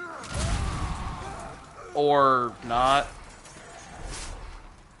 Or not.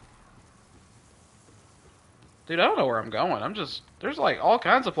 Dude, I don't know where I'm going. There's like all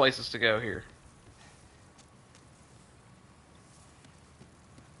kinds of places to go here.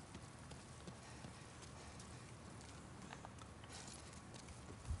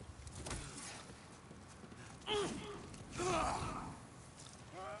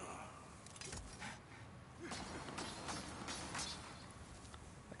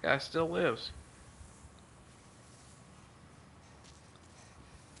 That guy still lives.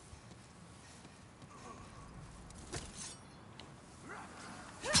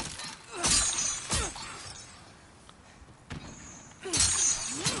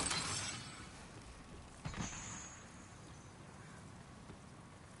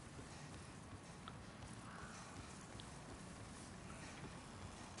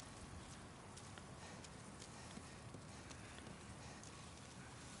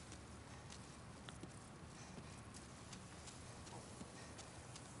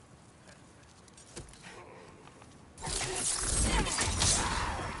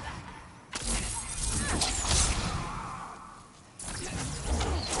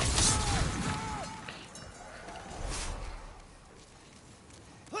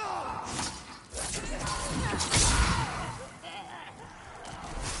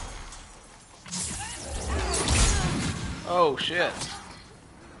 Oh shit.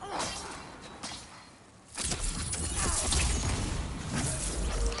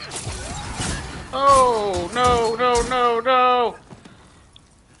 Oh no no no no.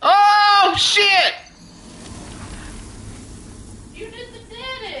 Oh shit! You just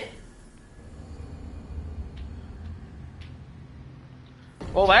did it!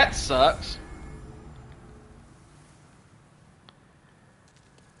 Well, that sucks.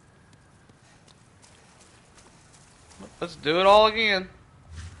 Let's do it all again.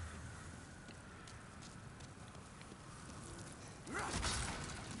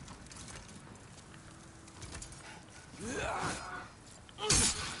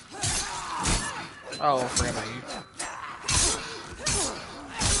 Oh, forget about you.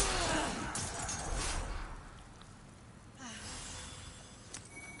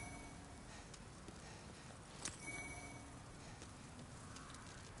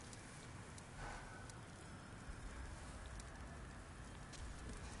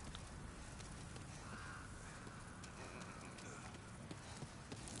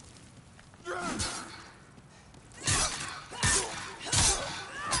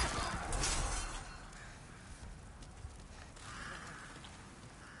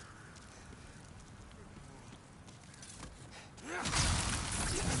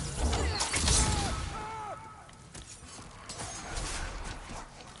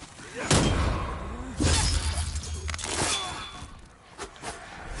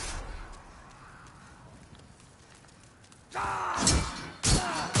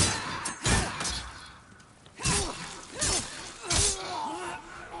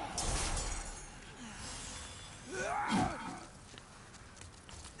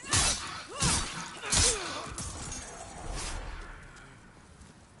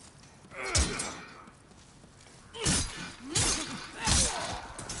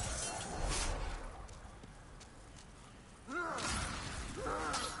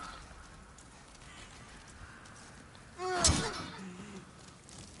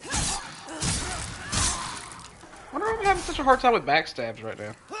 a hard time with backstabs right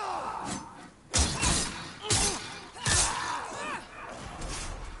now.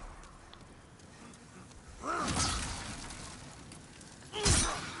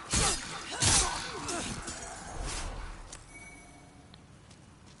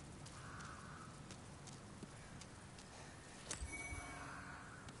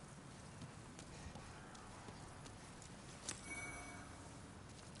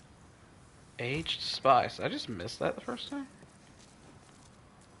 Aged spice. I just missed that the first time.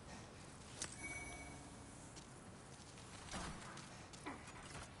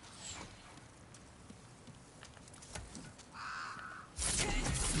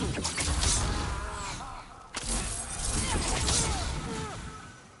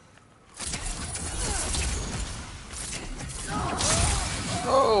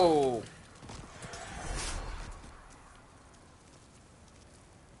 Oh!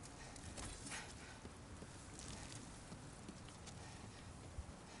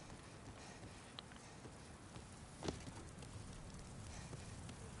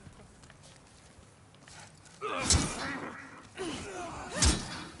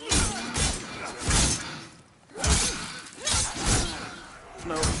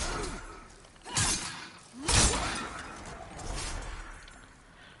 No.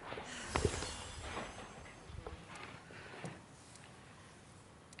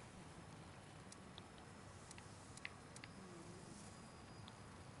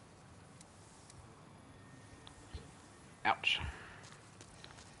 Ouch.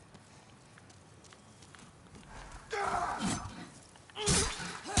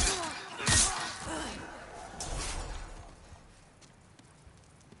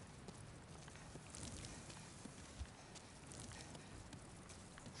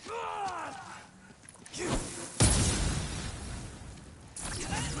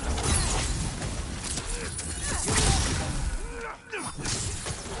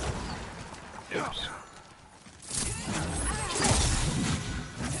 Oops.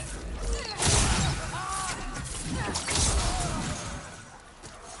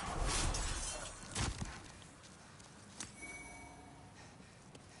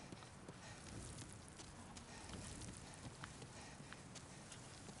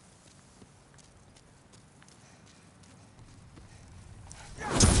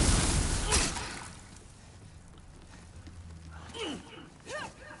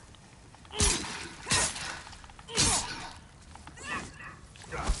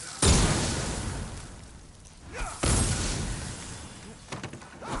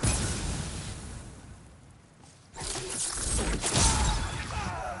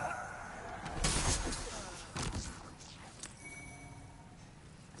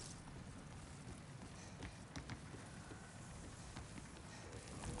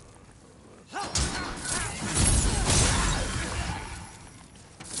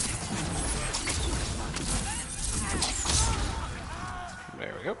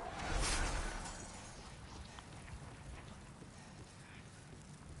 There we go.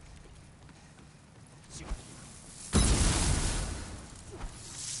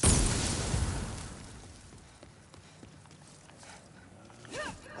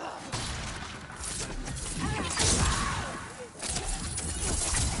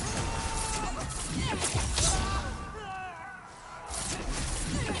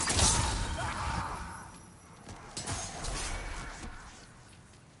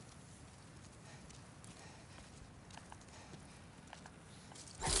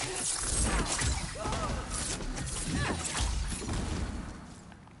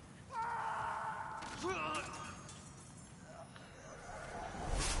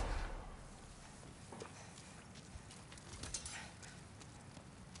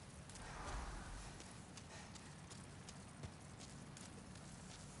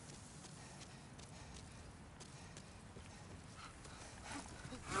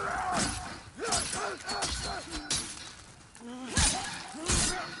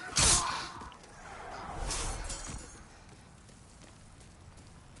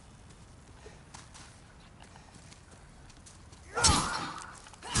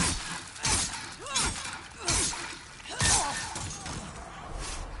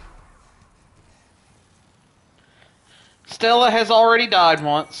 Stella has already died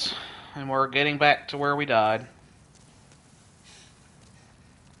once, and we're getting back to where we died.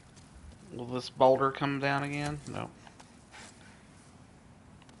 Will this boulder come down again? No.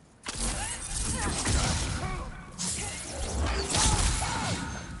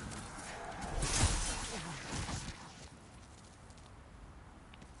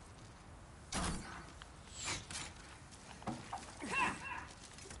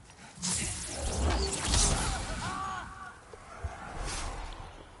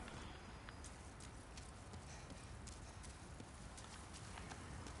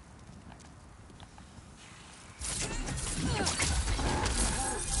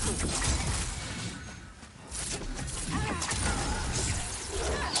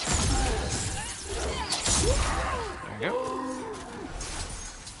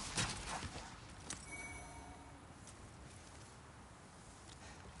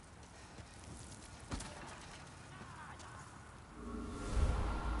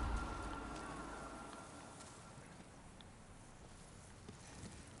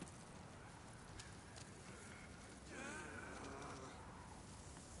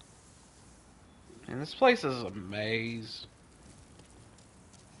 this place is a maze.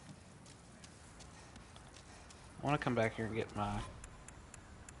 I want to come back here and get my...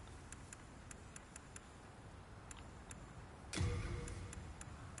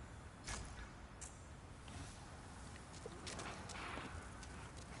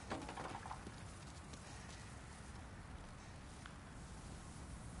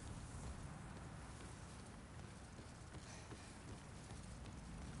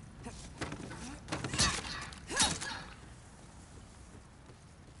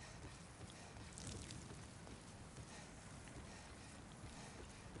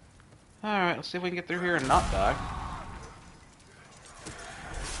 Alright, let's see if we can get through here and not die.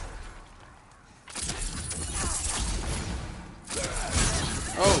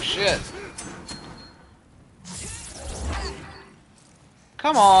 Oh shit.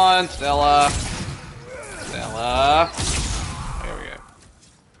 Come on, Stella. Stella. There we go.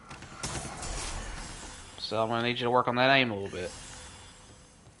 So I'm gonna need you to work on that aim a little bit.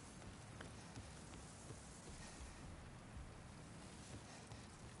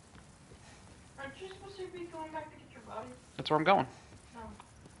 Aren't you supposed to be going back to get your body? That's where I'm going. No.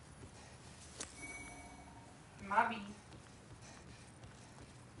 Might be.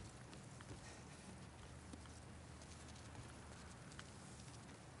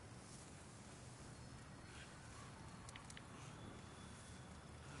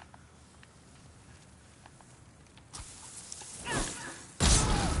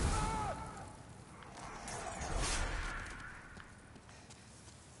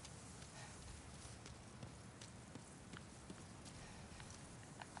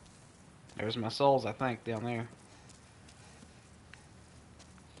 There's my souls, I think, down there.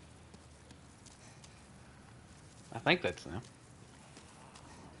 I think that's them.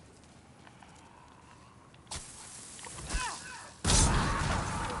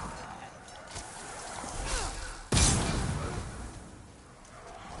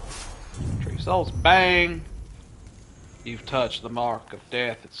 Tree souls, bang! You've touched the mark of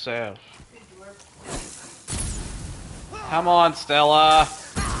death itself. Come on, Stella!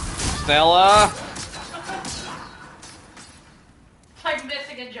 Stella! It's like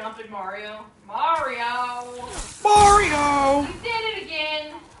missing a jump in Mario. Mario! Mario! We did it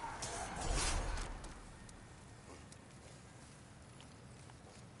again!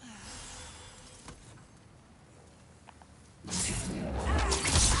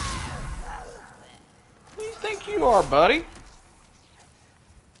 Who do you think you are, buddy?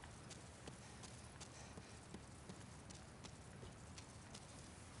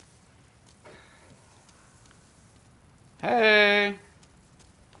 Hey!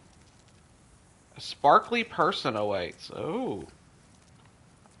 A sparkly person awaits. Oh.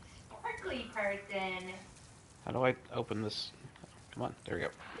 Sparkly person. How do I open this? Come on, there we go.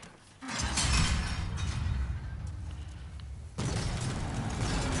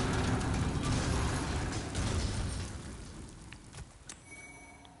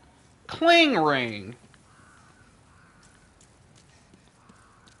 Cling ring.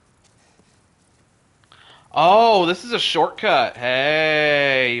 Oh, this is a shortcut.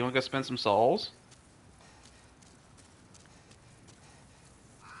 Hey, you want to go spend some souls?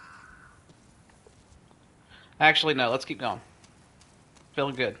 Actually, no. Let's keep going.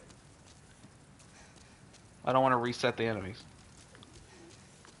 Feeling good. I don't want to reset the enemies.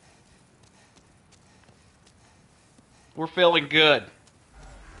 We're feeling good.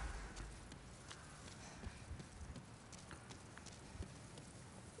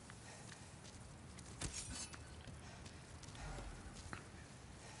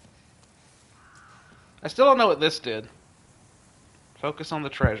 I still don't know what this did. Focus on the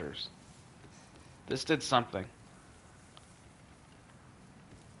treasures. This did something.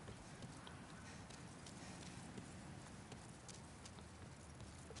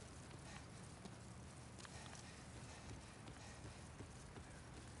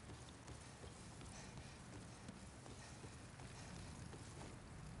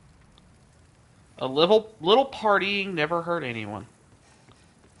 A little partying never hurt anyone.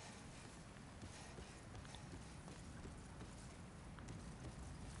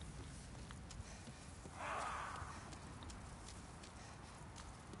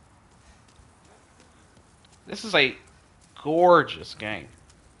 This is a gorgeous game,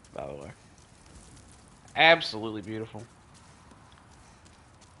 by the way. Absolutely beautiful.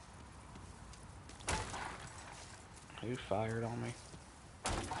 Who fired on me?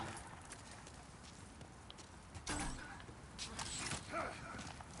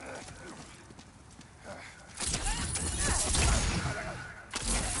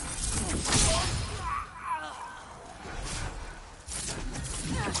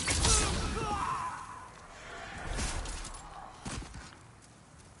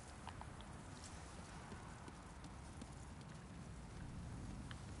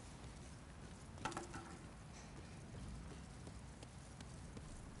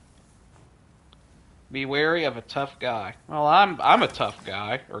 Be wary of a tough guy. Well, I'm a tough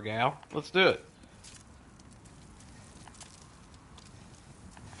guy or gal. Let's do it.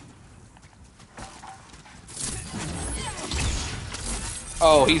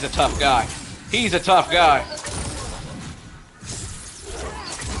 Oh, he's a tough guy. He's a tough guy.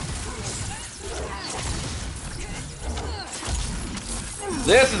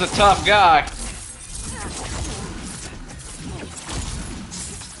 This is a tough guy.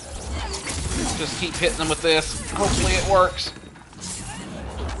 Just keep hitting them with this. Hopefully it works.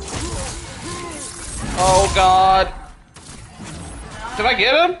 Oh, God. Did I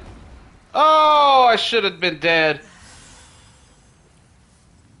get him? Oh, I should have been dead.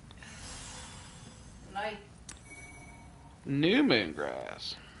 Nice. New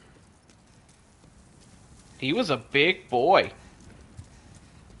Moongrass. He was a big boy.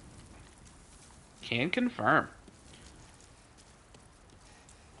 Can confirm.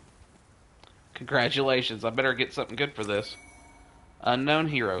 Congratulations. I better get something good for this. Unknown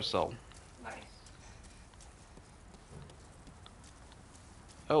hero soul. Nice.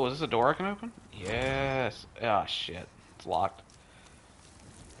 Oh, is this a door I can open? Yes. Ah, shit. It's locked.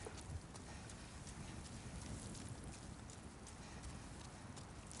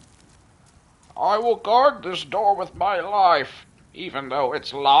 I will guard this door with my life, even though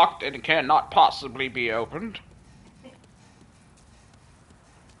it's locked and cannot possibly be opened.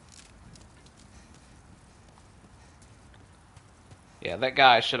 Yeah, that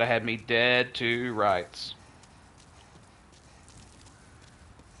guy should have had me dead to rights.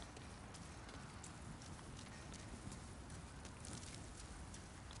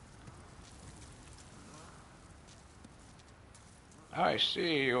 I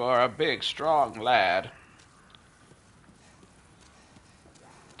see you are a big, strong lad.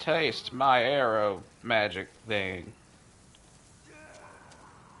 Taste my arrow magic thing.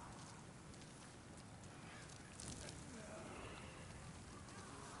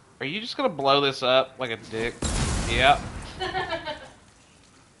 Are you just gonna blow this up like a dick? Yep. I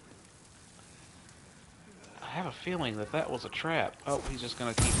have a feeling that that was a trap. Oh, he's just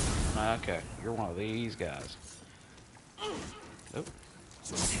gonna keep... Okay, you're one of these guys. Nope.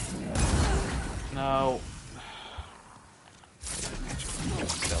 No.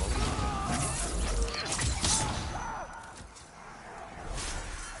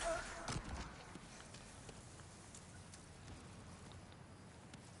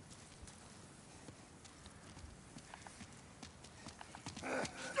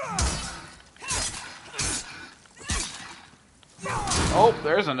 Oh,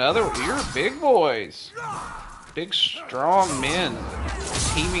 there's another. You're big boys. Big, strong men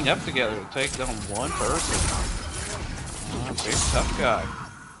teaming up together to take down one person. Oh, big, tough guy.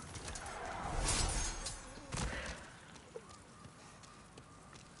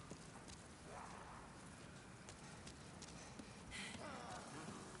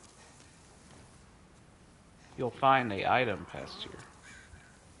 You'll find the item past here.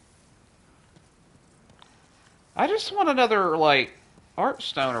 I just want another, like, art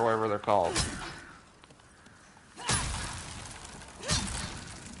stone or whatever they're called.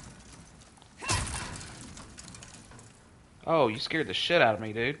 Oh, you scared the shit out of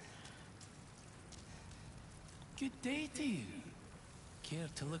me, dude. Good day to you. Care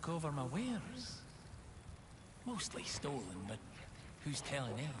to look over my wares? Mostly stolen, but who's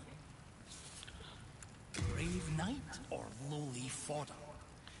telling anyone? Brave knight or lowly fodder?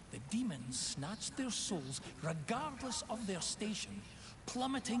 The demons snatched their souls regardless of their station,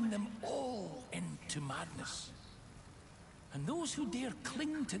 plummeting them all into madness. And those who dare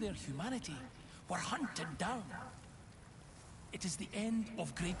cling to their humanity were hunted down. It is the end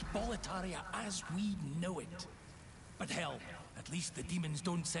of Great Boletaria as we know it. But hell, at least the demons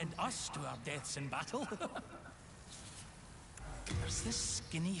don't send us to our deaths in battle. There's this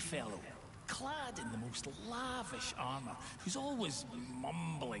skinny fellow, clad in the most lavish armor, who's always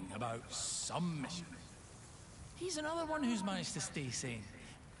mumbling about some mission. He's another one who's managed to stay sane.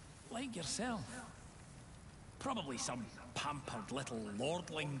 Like yourself. Probably some pampered little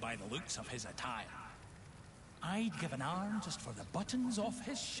lordling by the looks of his attire. I'd give an arm just for the buttons off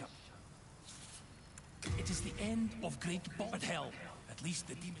his shirt. It is the end of Great But hell, at least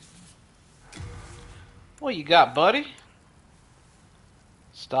the demons... What you got, buddy?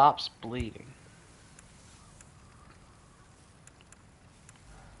 Stops bleeding.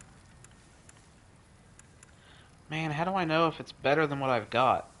 Man, how do I know if it's better than what I've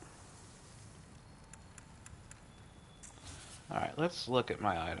got? Alright, let's look at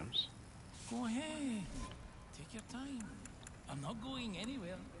my items. Go ahead. Take your time. I'm not going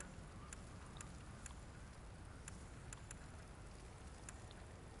anywhere.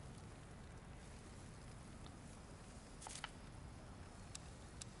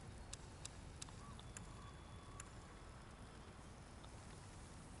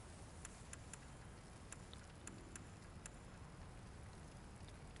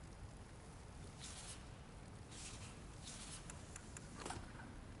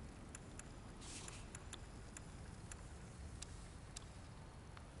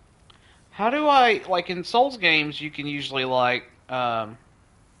 How do I, like in Souls games, you can usually like look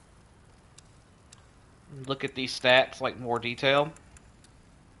at these stats like more detailed.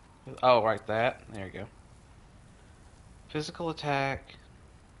 Oh, right, that. There you go. Physical attack.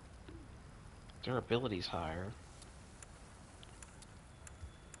 Durability's higher.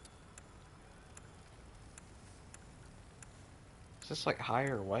 Is this like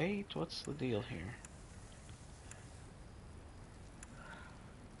higher weight? What's the deal here?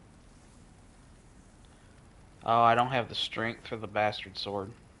 Oh, I don't have the strength for the bastard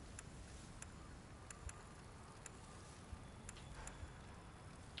sword.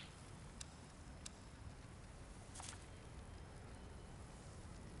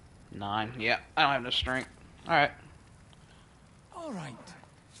 Nine. Yeah, I don't have no strength. Alright. All right.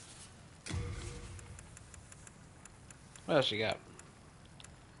 What else you got?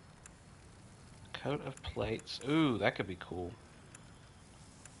 Coat of plates. Ooh, that could be cool.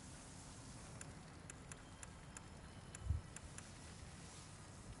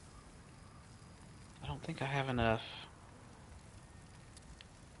 I don't think I have enough.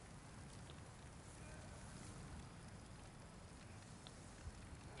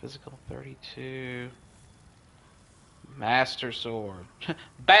 Physical 32. Master sword.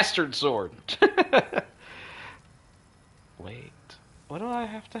 Bastard sword. Wait. What do I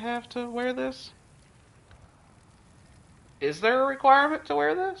have to wear this? Is there a requirement to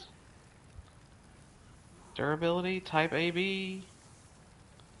wear this? Durability, type AB.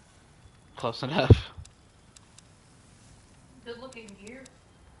 Close enough. Good looking gear.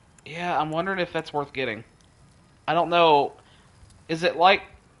 Yeah, I'm wondering if that's worth getting. I don't know. Is it like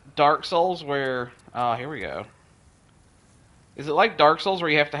Dark Souls where... Oh, here we go. Is it like Dark Souls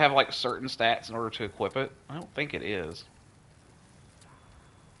where you have to have like certain stats in order to equip it? I don't think it is.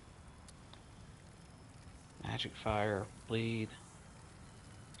 Magic Fire, Bleed.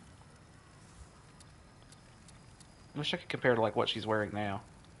 I wish I could compare to like what she's wearing now.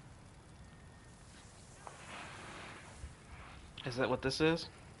 Is that what this is?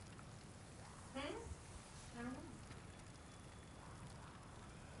 I don't know.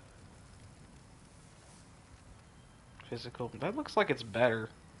 Physical. That looks like it's better.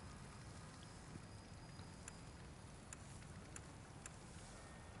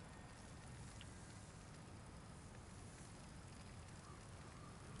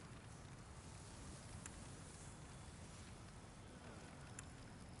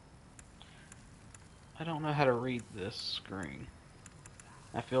 I don't know how to read this screen.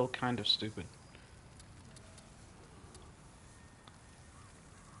 I feel kind of stupid.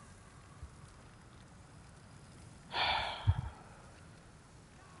 How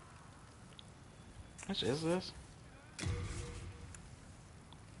much is this?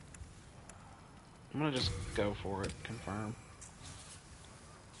 I'm gonna just go for it. Confirm.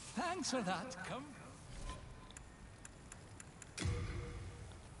 Thanks for that. Come.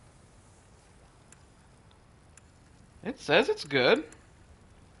 It says it's good.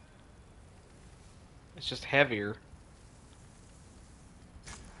 It's just heavier.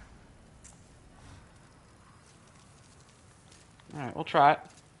 Alright, we'll try it.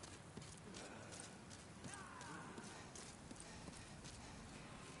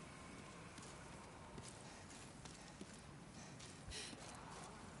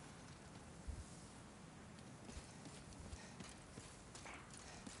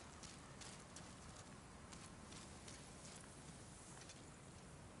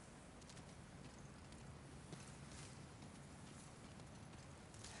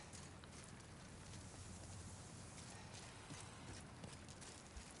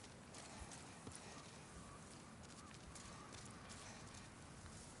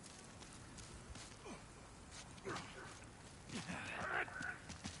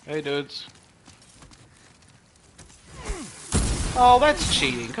 Hey, dudes. Oh, that's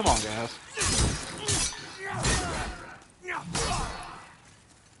cheating. Come on, guys.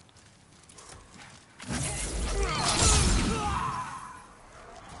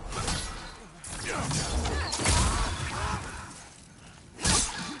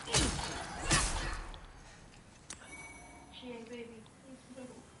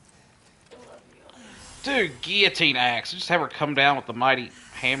 Dude, guillotine axe. Just have her come down with the mighty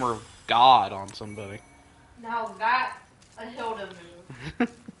hammer of God on somebody. Now that's a Hilda move.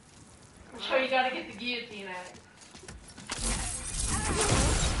 So you gotta get the guillotine axe.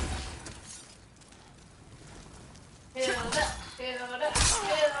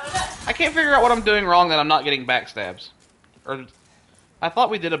 I can't figure out what I'm doing wrong that I'm not getting backstabs. Or, I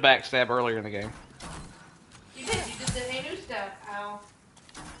thought we did a backstab earlier in the game. You did the hey new stuff. Ow.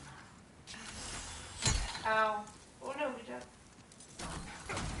 Ow. Oh no, good job.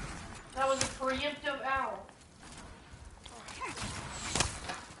 That was a preemptive owl.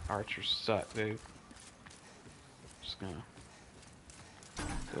 Archers suck, dude. Just gonna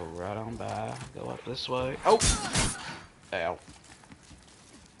go right on by. Go up this way. Oh! Ow.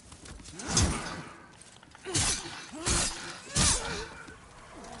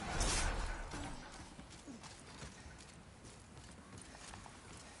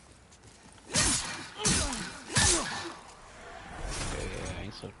 Yeah,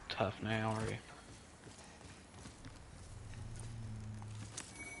 ain't so tough now, are you?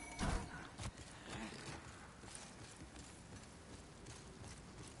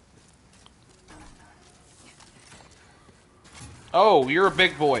 Oh, you're a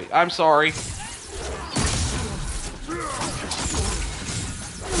big boy. I'm sorry.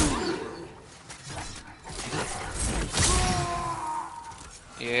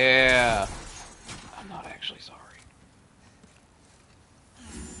 Yeah. I'm not actually sorry.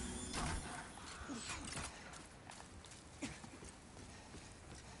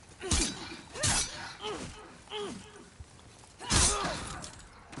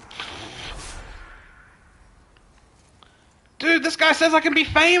 Dude, this guy says I can be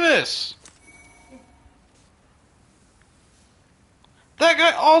famous! That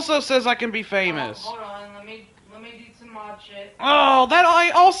guy also says I can be famous. Oh, hold on, let me do some mod shit. Oh, that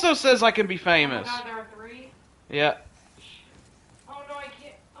guy also says I can be famous. Oh my god, there are 3? Yeah. Oh no, I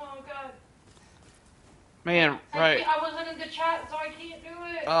can't. Oh god. Man, right. I wasn't in the chat, so I can't do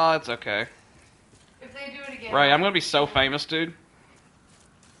it. Oh, it's okay. If they do it again. Right, I'm gonna be so famous, dude.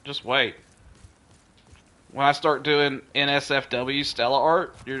 Just wait. When I start doing NSFW Stella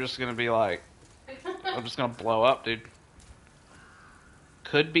art, you're just gonna be like, I'm just gonna blow up, dude.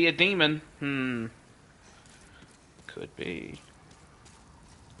 Could be a demon. Could be.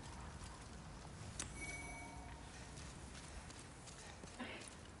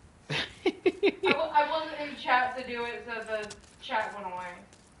 I wasn't in chat to do it, so the chat went away.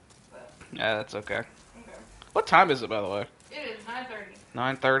 But, Yeah, that's okay. okay. What time is it, by the way? It is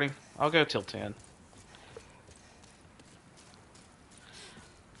 9:30. 9:30? I'll go till 10.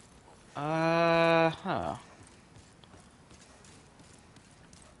 Huh.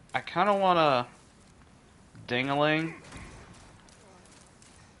 I kind of want to ding-a-ling.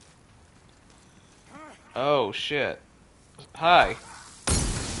 Oh, shit. Hi.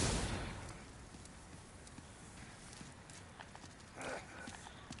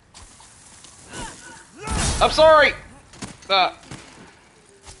 I'm sorry!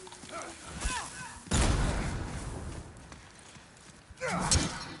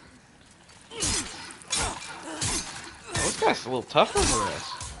 This guy's a little tougher than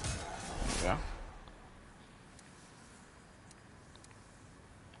this. There we go.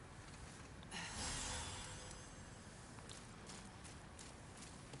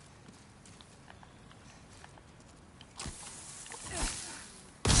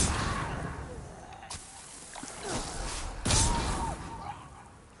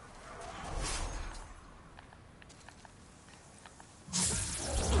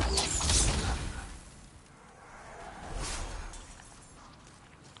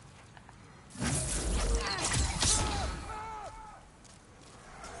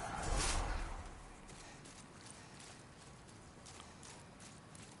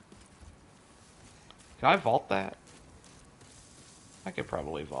 Can I vault that? I could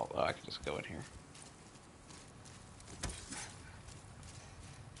probably vault. Oh, I could just go in here.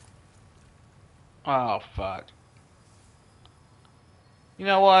 Oh, fuck. You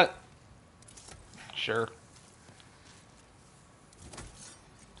know what? Sure.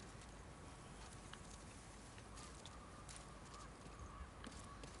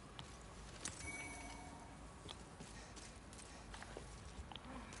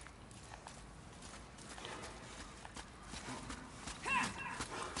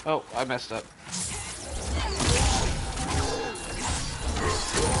 Oh, I messed up.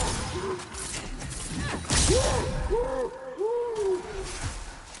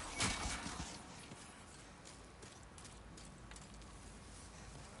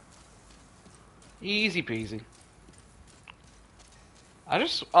 Easy peasy.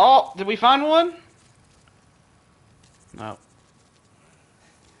 Oh, did we find one? No.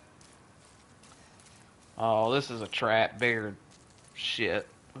 Oh, this is a trap. Bigger shit.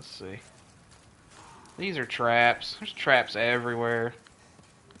 Let's see. These are traps. There's traps everywhere.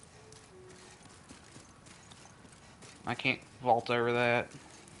 I can't vault over that.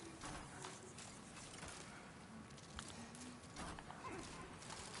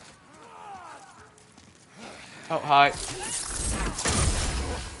 Oh, hi.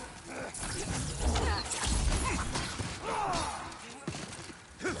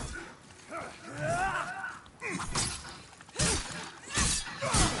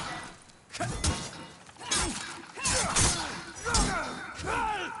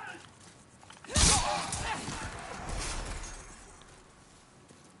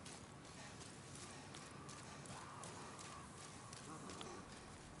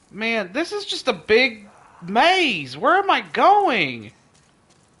 Man, this is just a big maze. Where am I going?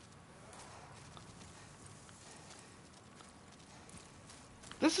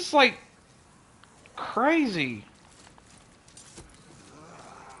 This is like crazy.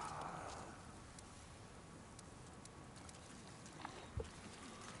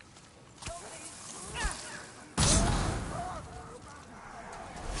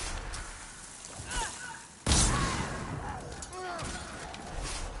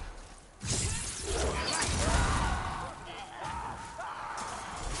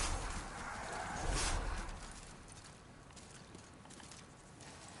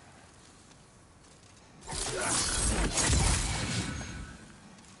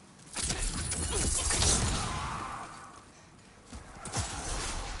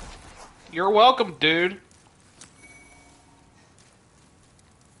 You're welcome, dude.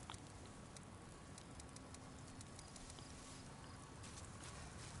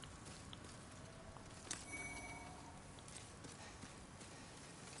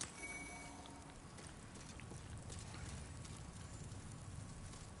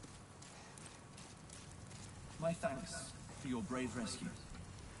 My thanks for your brave rescue.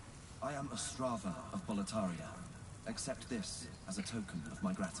 I am Ostrava of Boletaria. Accept this as a token of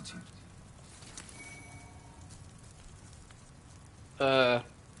my gratitude.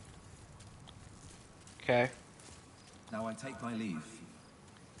 Okay. Now I take my leave.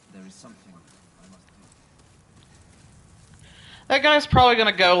 There is something I must do. That guy's probably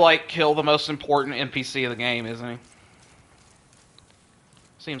gonna go, like, kill the most important NPC of the game, isn't he?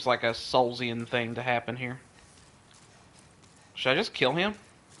 Seems like a Soulsian thing to happen here. Should I just kill him?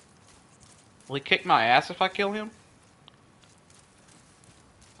 Will he kick my ass if I kill him?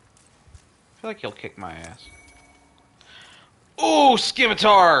 I feel like he'll kick my ass. Ooh,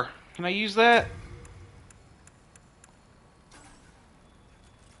 Scimitar! Can I use that?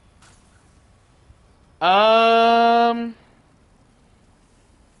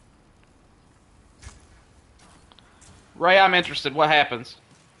 Ray, I'm interested. What happens?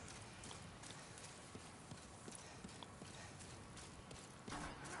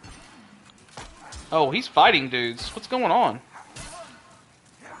 Oh, he's fighting dudes. What's going on?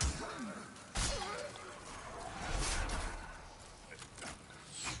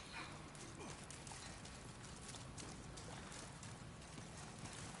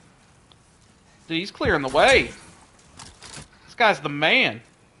 Dude, he's clearing the way. This guy's the man.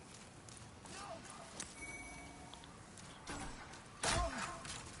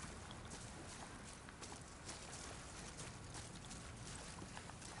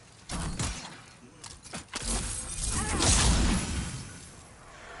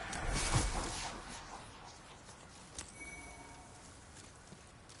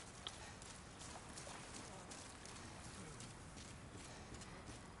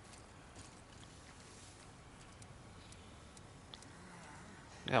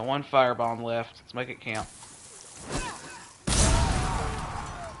 Got one firebomb left. Let's make it count.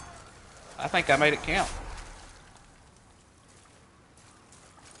 I think I made it count.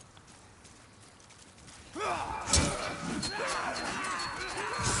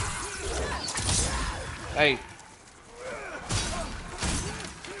 Hey.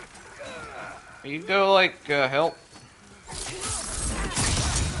 You go, like, help.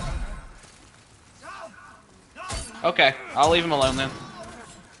 Okay, I'll leave him alone then.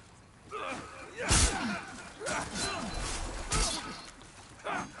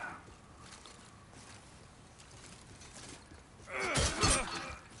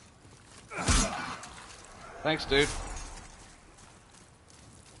 Thanks, dude.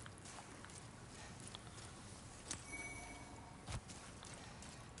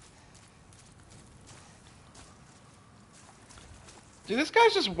 Dude, this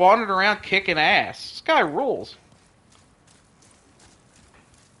guy's just wandering around kicking ass. This guy rules.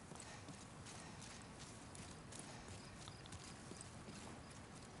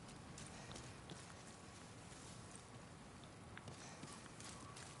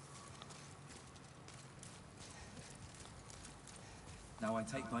 Now I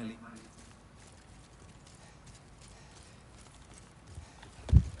take my leave.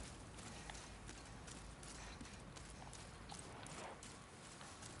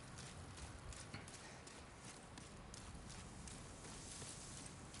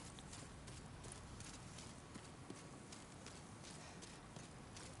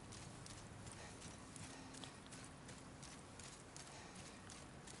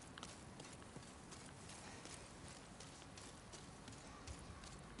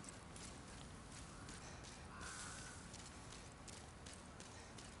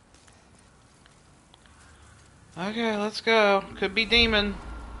 Okay, let's go. Could be demon.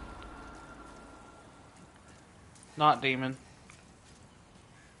 not demon.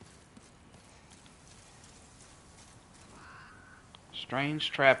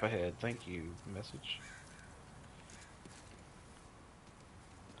 Strange trap ahead. Thank you. Message.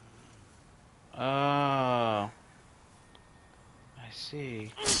 Oh. I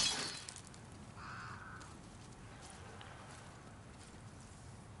see.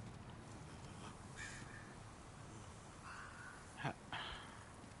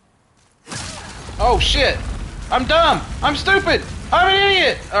 Oh shit! I'm dumb! I'm stupid! I'm an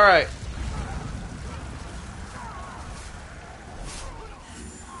idiot! Alright.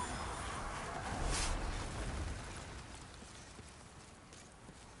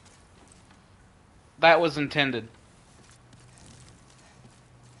 That was intended.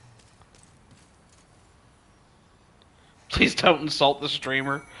 Please don't insult the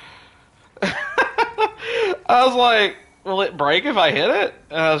streamer. I was like, will it break if I hit it?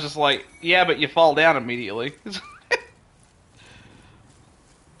 And I was just like, yeah, but you fall down immediately.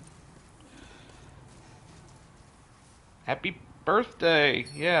 Happy birthday.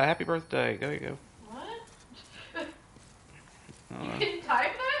 Yeah, happy birthday. There you go. What? You didn't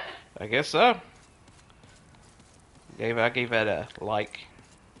type that? I guess so. I gave that a like.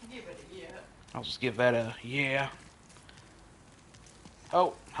 Give it a yeah. I'll just give that a yeah.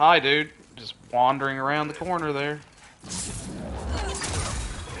 Oh, hi dude. Just wandering around the corner there.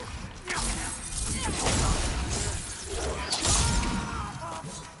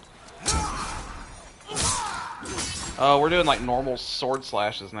 Oh, we're doing like normal sword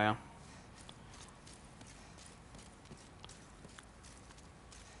slashes now.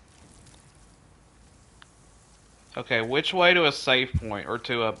 Okay, which way to a save point or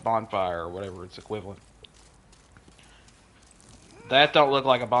to a bonfire or whatever its equivalent? That don't look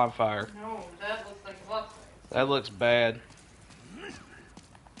like a bonfire. No, that looks like a bonfire. That looks bad.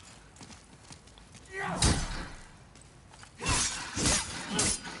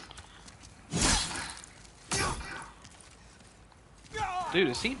 Dude,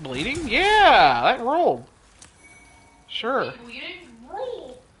 is he bleeding? Yeah, that rolled. Sure. Is he bleeding?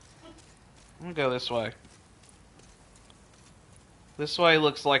 Roll. I'm gonna go this way. This way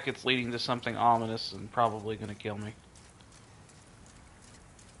looks like it's leading to something ominous and probably gonna kill me.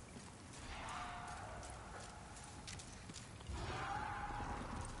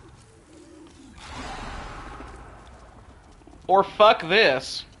 Or fuck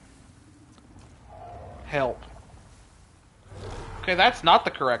this. Help. Okay, that's not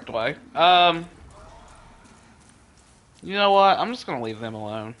the correct way. You know what? I'm just gonna leave them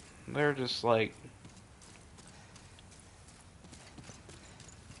alone. They're just like...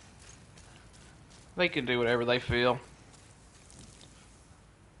 They can do whatever they feel.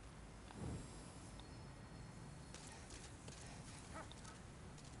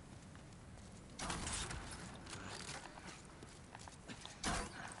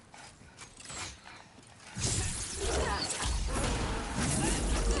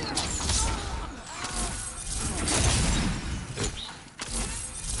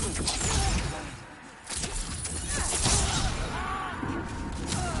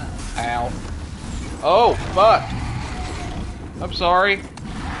 Ow. Oh, fuck. I'm sorry.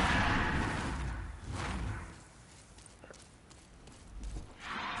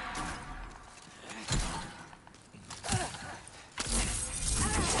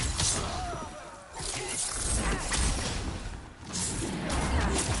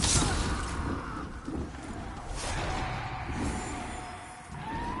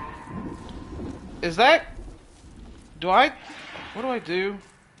 Is that... What do I do?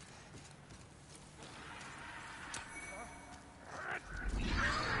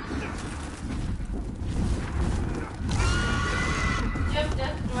 Yep,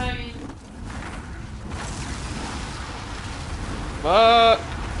 that's what I mean. Fuck.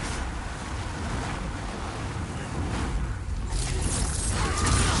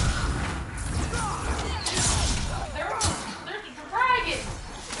 There's a dragon!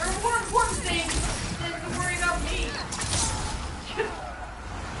 There are more important things than to worry about me.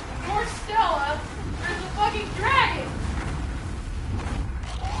 Lord Stella, there's a fucking dragon!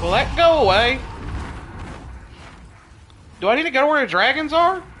 Will that go away? Do I need to go where the dragons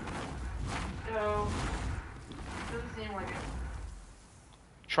are? No. Doesn't seem like it.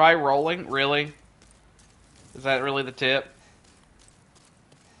 Try rolling? Really? Is that really the tip?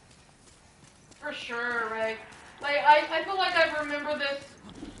 For sure, right? Like, I feel like I remember this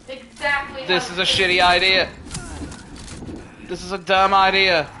exactly. This is a shitty idea. This is a dumb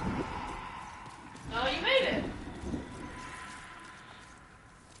idea. No, you made it.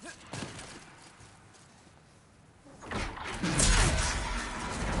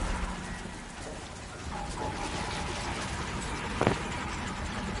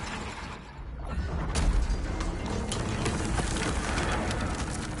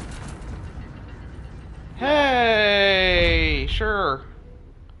 sure.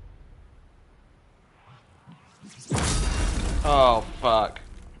 Oh, fuck.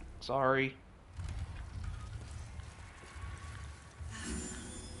 Sorry.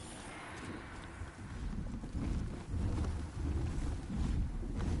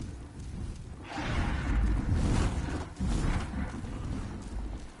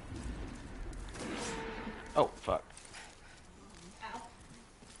 Oh, fuck.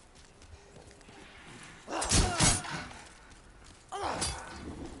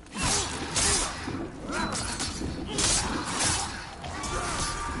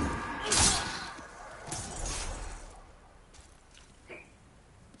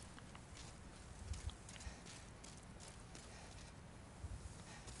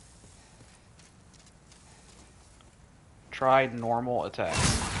 Try normal attack.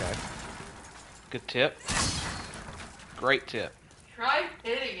 Okay. Good tip. Great tip. Try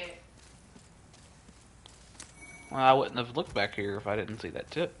hitting it. Well, I wouldn't have looked back here if I didn't see that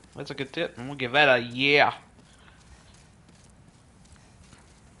tip. That's a good tip, and we'll give that a yeah.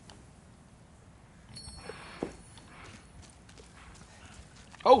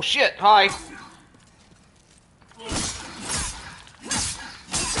 Oh shit, hi.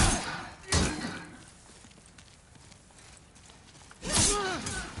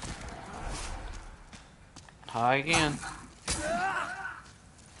 Hi again.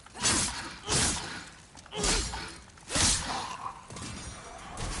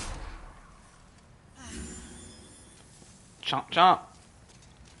 Chomp chomp.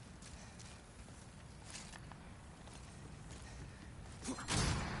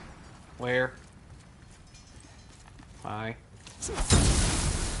 Where? Hi.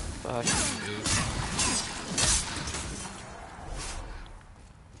 Fuck you.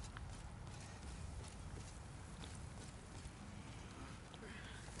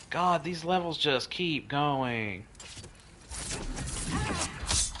 God, these levels just keep going.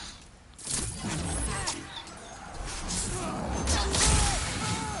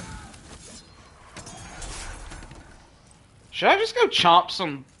 Should I just go chomp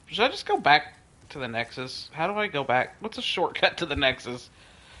some... Should I just go back to the Nexus? How do I go back? What's a shortcut to the Nexus?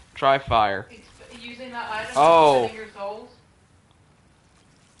 Try fire. Using that item Oh. to spend your souls.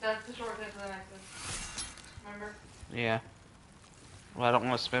 That's the shortcut to the Nexus. Remember? Yeah. Well, I don't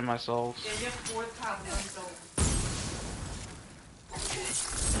want to spend my souls. Yeah, you have 4,000 souls.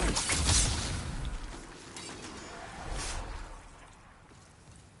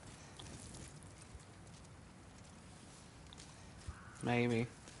 Maybe.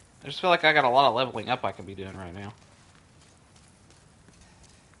 I just feel like I got a lot of leveling up I could be doing right now.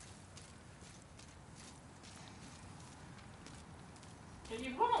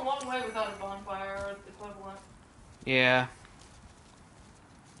 You've gone a long way without a bonfire or equivalent. Yeah.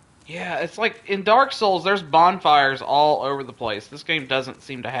 Yeah, it's like in Dark Souls, there's bonfires all over the place. This game doesn't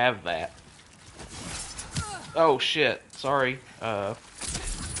seem to have that. Oh shit, sorry. He's the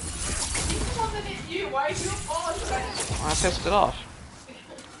one that hit you. Why are you apologizing? I pissed it off.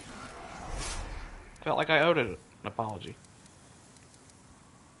 Felt like I owed it an apology.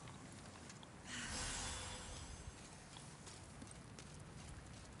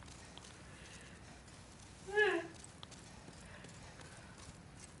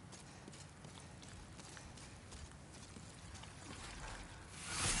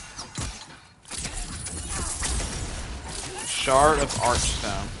 Shard of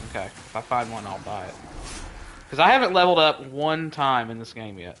Archstone. Okay, if I find one, I'll buy it. Because I haven't leveled up one time in this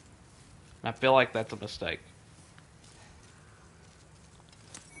game yet. And I feel like that's a mistake.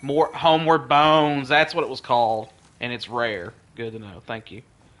 More Homeward Bones, that's what it was called. And it's rare. Good to know. Thank you.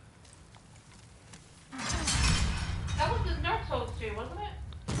 That was the Dark Souls 2, wasn't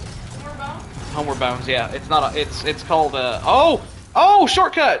it? Homeward Bones? Homeward Bones, yeah. It's not a, it's called oh,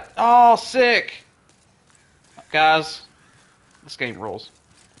 shortcut. Oh, sick. Guys, this game rules.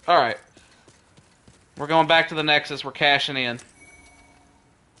 All right. We're going back to the Nexus. We're cashing in.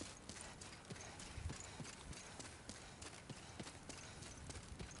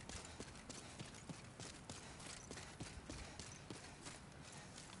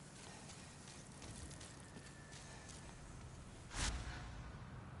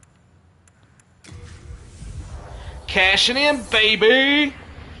 Cashing in, baby!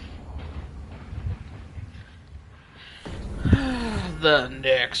 The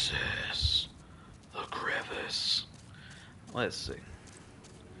Nexus. The crevice. Let's see.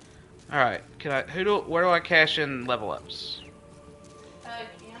 Alright, where do I cash in level ups?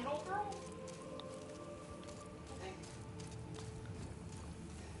 Candle Girl? I think.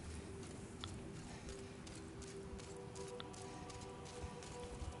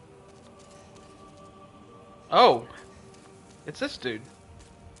 Oh! It's this dude.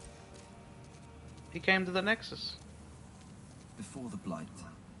 He came to the Nexus. Before the Blight,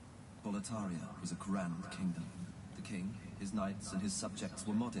 Boletaria was a grand kingdom. The king, his knights, and his subjects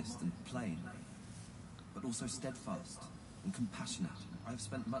were modest and plain, but also steadfast and compassionate. I have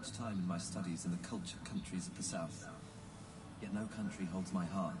spent much time in my studies in the cultured countries of the south, yet no country holds my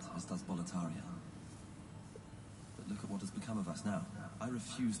heart as does Boletaria. But look at what has become of us now. I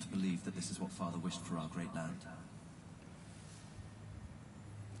refuse to believe that this is what Father wished for our great land.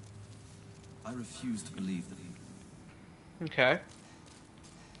 I refuse to believe that he... Okay.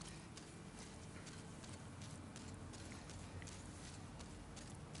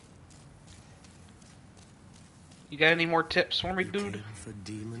 You got any more tips for me, dude? Came for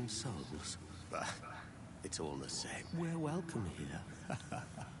demon souls. It's all the same. We're welcome here.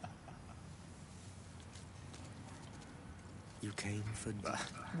 You came for...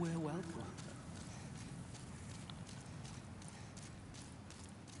 We're welcome.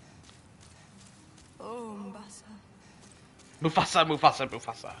 Oh, Mbasa. Mufasa, Mufasa,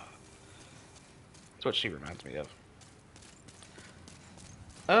 Mufasa. That's what she reminds me of.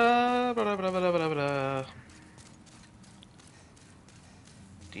 Blah, blah, blah, blah, blah, blah.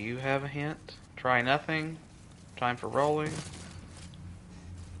 Do you have a hint? Try nothing. Time for rolling.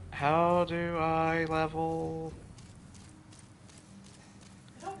 How do I level?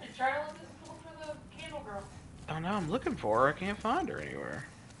 Don't try to look for the candle girl. Oh no, I'm looking for her. I can't find her anywhere.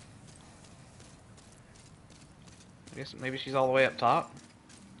 I guess maybe she's all the way up top.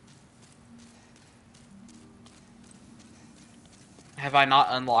 Have I not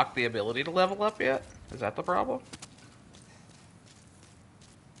unlocked the ability to level up yet? Is that the problem?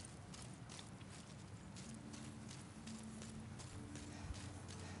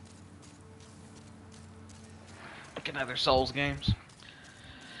 Look at other Souls games.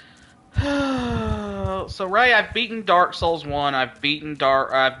 So Ray, I've beaten Dark Souls 1, I've beaten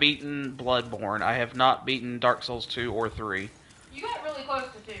Bloodborne. I have not beaten Dark Souls 2 or 3. You got really close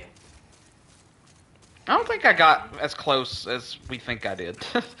to 2. I don't think I got as close as we think I did.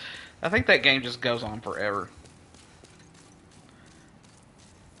 I think that game just goes on forever.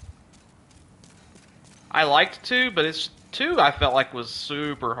 I liked 2, but it's 2 I felt like was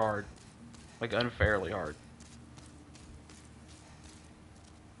super hard. Like unfairly hard.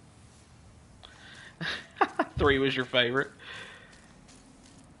 Three was your favorite.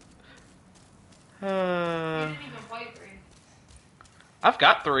 You didn't even play 3. I've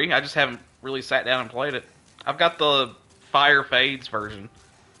got 3. I just haven't really sat down and played it. I've got the Fire Fades version.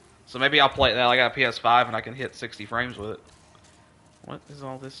 So maybe I'll play it now. I got a PS5 and I can hit 60 frames with it. What is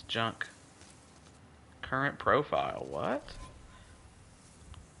all this junk? Current profile. What?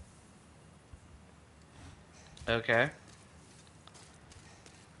 Okay.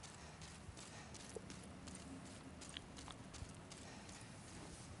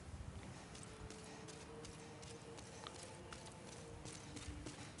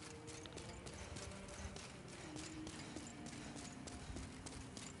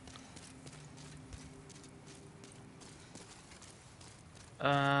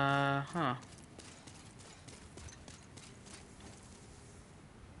 Huh.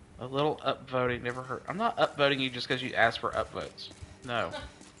 A little upvoting never hurt. I'm not upvoting you just because you asked for upvotes. No.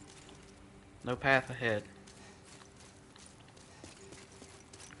 No path ahead.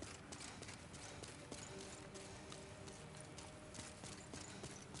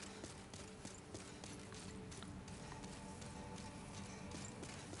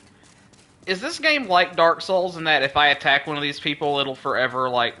 Is this game like Dark Souls in that if I attack one of these people, it'll forever,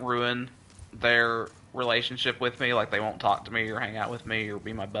 like, ruin their relationship with me? Like, they won't talk to me or hang out with me or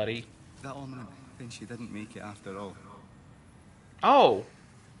be my buddy? That woman, then she didn't make it after all. Oh!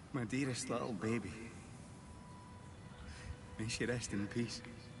 My dearest little baby. May she rest in peace.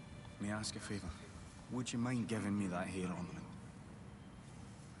 May I ask a favour? Would you mind giving me that hair ornament?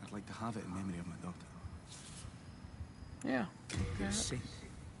 I'd like to have it in memory of my daughter. Yeah. Good saint.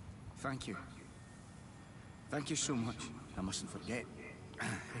 Thank you. Thank you so much. I mustn't forget.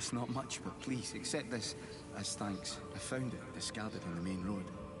 It's not much, but please accept this as thanks. I found it discarded on the main road.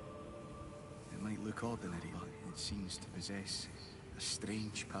 It might look ordinary, but it seems to possess a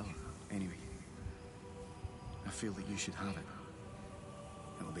strange power. Anyway, I feel that you should have it.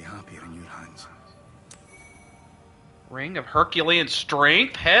 It'll be happier in your hands. Ring of Herculean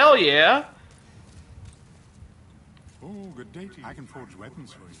Strength? Hell yeah! Oh, good day to you. I can forge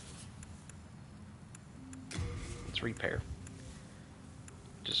weapons for you. Let's repair.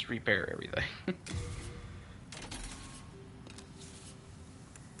 Just repair everything. I'll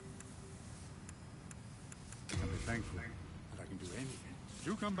be thankful that I can do anything.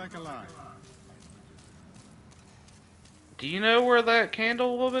 You come back alive. Do you know where that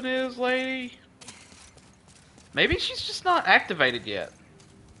candle woman is, lady? Maybe she's just not activated yet.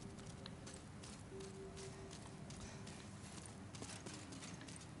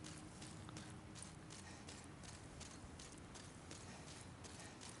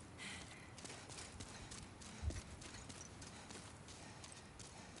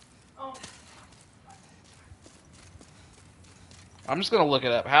 Oh. I'm just gonna look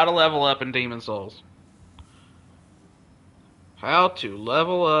it up. How to level up in Demon Souls. How to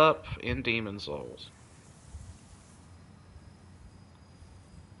level up in Demon Souls.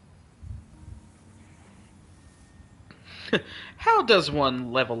 How does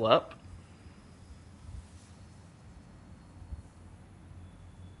one level up?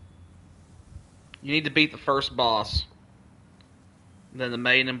 You need to beat the first boss. Then the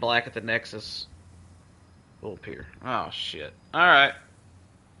maiden in black at the Nexus will appear. Oh shit. Alright.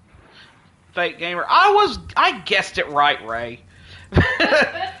 Fake gamer. I guessed it right, Ray.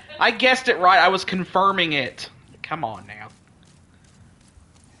 I guessed it right. I was confirming it. Come on now.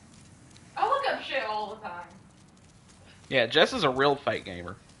 I look up shit all the time. Yeah, Jess is a real fake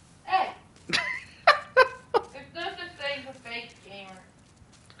gamer. Hey! There's no such thing as a fake gamer.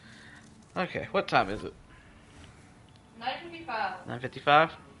 Okay, what time is it? 9:55.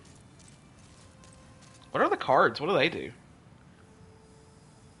 9:55? What are the cards? What do they do?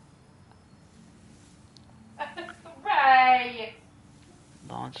 Ray!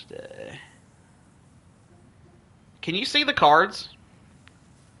 Launch day. Can you see the cards,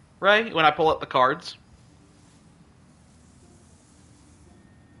 Ray, when I pull up the cards?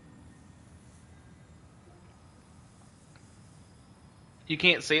 You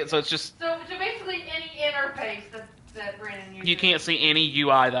can't see it, so it's just... So basically any interface that Brandon uses. You can't see any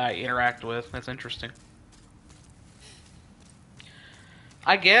UI that I interact with. That's interesting.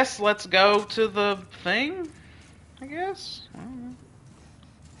 I guess let's go to the thing, I guess? I don't know.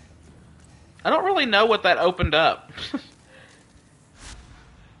 I don't really know what that opened up.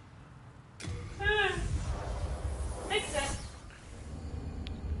 Makes sense.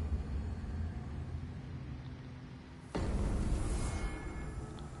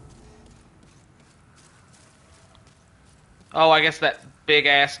 Oh, I guess that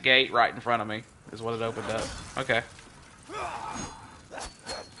big-ass gate right in front of me is what it opened up. Okay.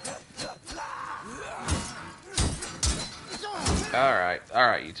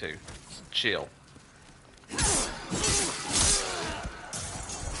 Alright, you two. Chill.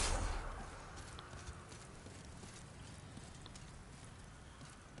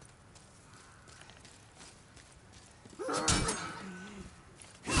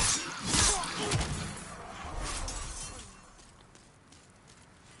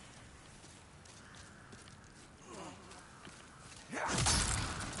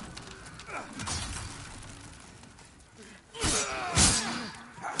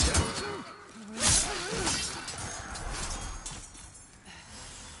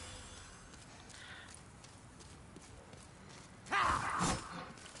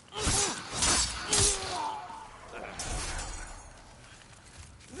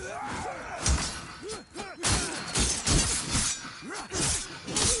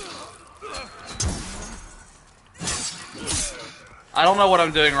 I don't know what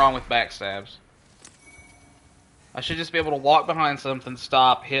I'm doing wrong with backstabs. I should just be able to walk behind something,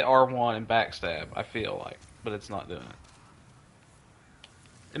 stop, hit R1, and backstab, I feel like. But it's not doing it.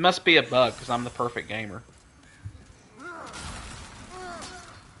 It must be a bug, because I'm the perfect gamer.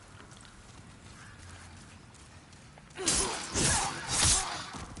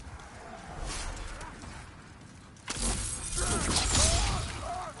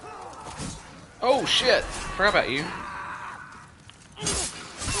 Oh shit! Forgot about you.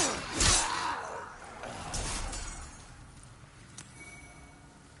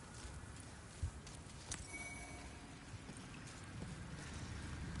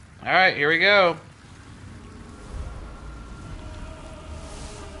 Alright, here we go.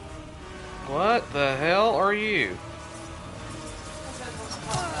 What the hell are you?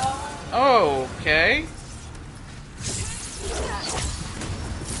 Okay.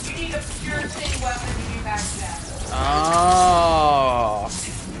 You need a pure sting weapon to do backstab. Oh.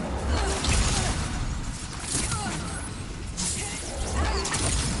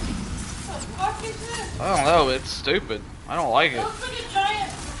 What the fuck is this? I don't know, it's stupid. I don't like it. It looks like a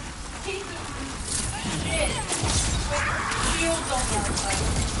giant piece of shit with shields on the outside.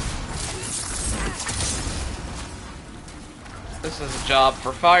 This is a job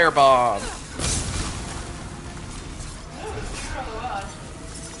for Firebomb.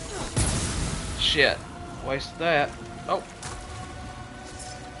 Shit. Wasted that. Oh.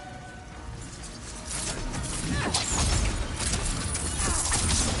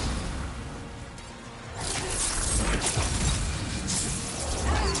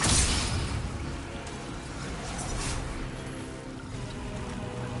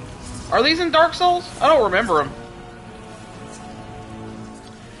 Are these in Dark Souls? I don't remember them.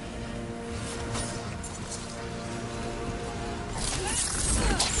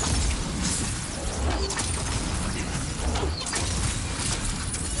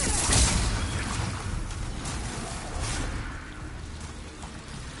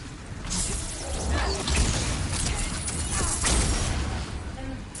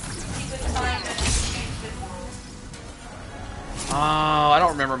 Oh, I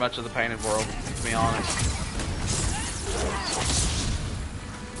don't remember much of the Painted World, to be honest.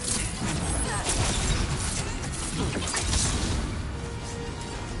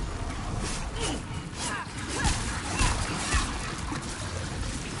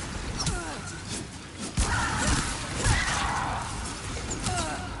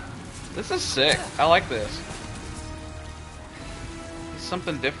 This is sick. I like this. It's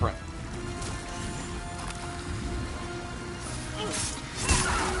something different.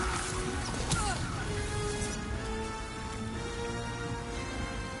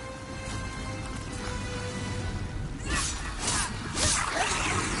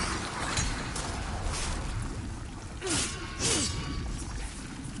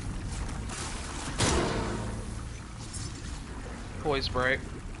 Poise break.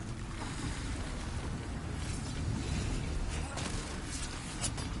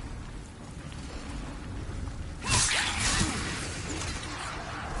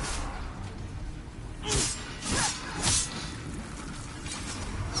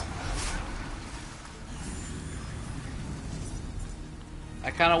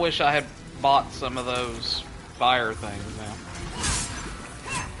 I kind of wish I had bought some of those fire things now.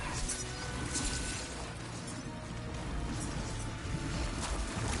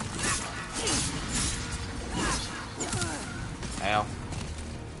 Ow.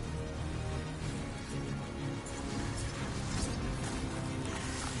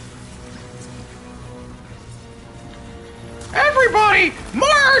 Everybody,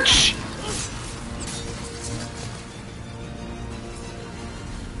 march!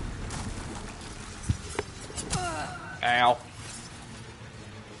 Ow.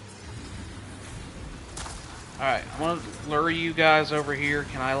 Alright, I want to lure you guys over here.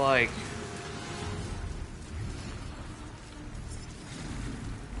 Can I, like...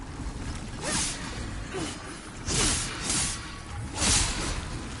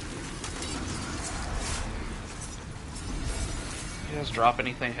 You guys drop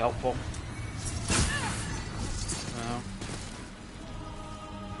anything helpful? No.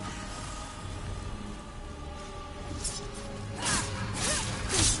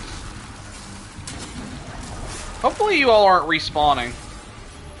 Hopefully you all aren't respawning.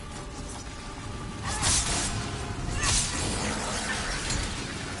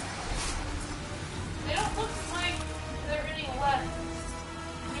 They don't look like they're any less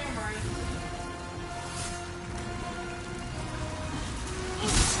numerous.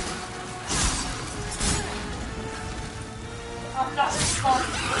 I'm not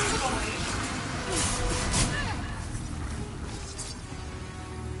responding personally.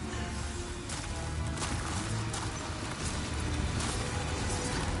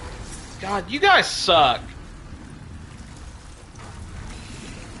 God, you guys suck.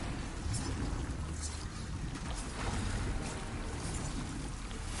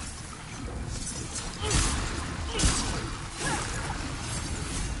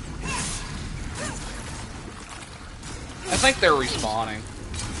 I think they're respawning.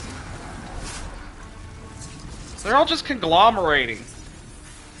 They're all just conglomerating.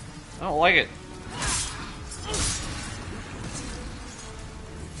 I don't like it.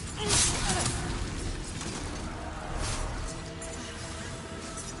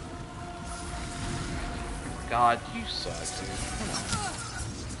 God, you suck, dude. Come on.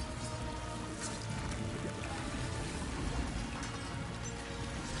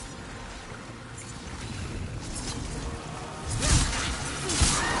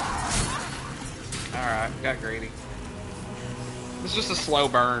 Alright, got greedy. It's just a slow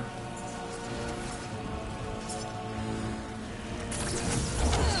burn.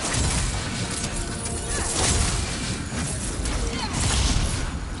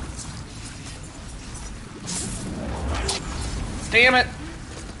 Damn it!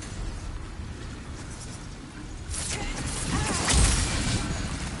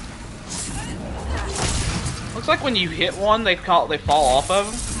 Looks like when you hit one, they fall off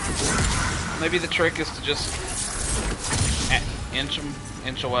of them. Maybe the trick is to just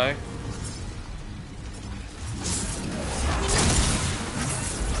inch away.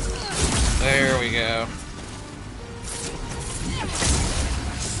 There we go.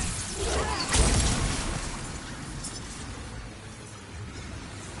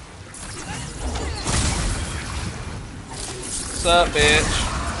 What's up,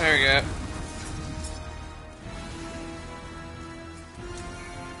 bitch? There you go.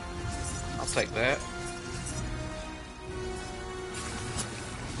 I'll take that.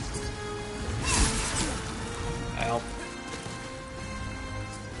 Ow.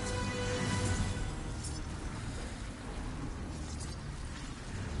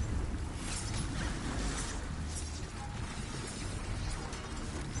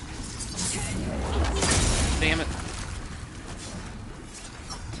 Damn it.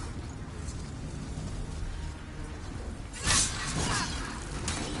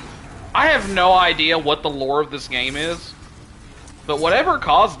 I have no idea what the lore of this game is, but whatever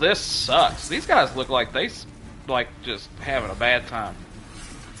caused this sucks. These guys look like they like just having a bad time.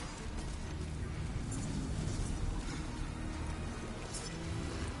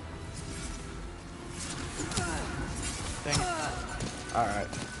 Dang it. All right.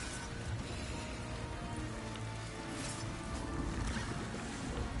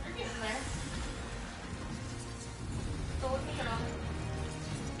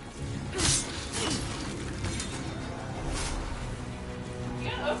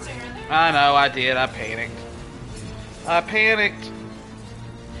 I know, I did. I panicked. I panicked.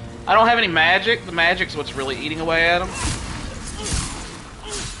 I don't have any magic. The magic's what's really eating away at him.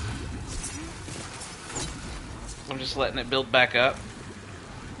 I'm just letting it build back up.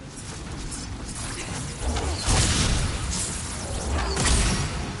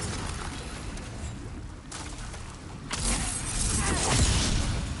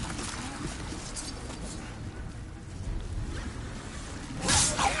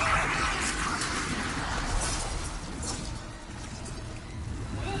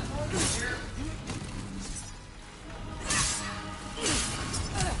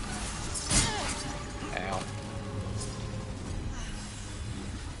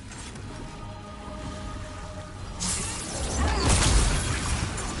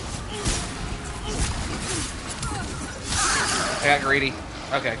 I got greedy.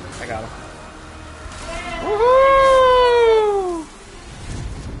 Okay, I got him. Woohoo!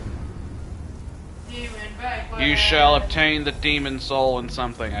 You shall obtain the demon soul in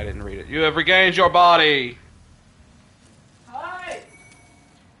something. I didn't read it. You have regained your body. Hi.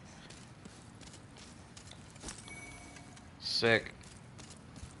 Sick.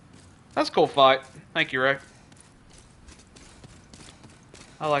 That's a cool fight. Thank you, Ray.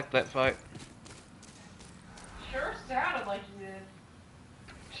 I liked that fight. Sure sounded like you did.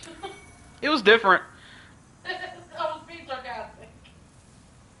 It was different. I was being sarcastic.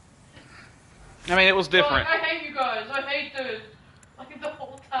 I mean, it was different. Like, I hate you guys. I hate this. Like the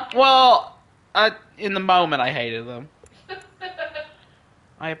whole time. Well, in the moment, I hated them.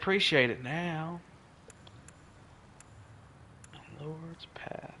 I appreciate it now. Lord's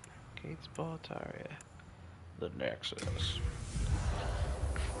Path, Gates Boletaria, the Nexus.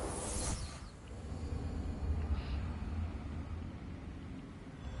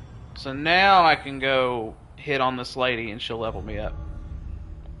 So now I can go hit on this lady and she'll level me up.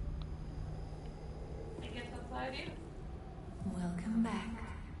 I guess that's the idea. Welcome back.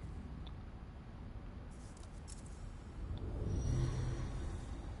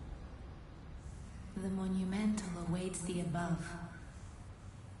 The monumental awaits the above.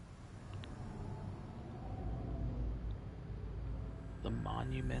 The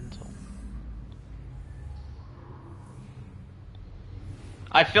monumental.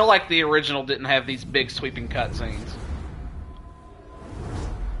 I feel like the original didn't have these big sweeping cutscenes.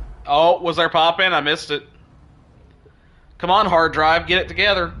 Oh, was there pop-in? I missed it. Come on, hard drive, get it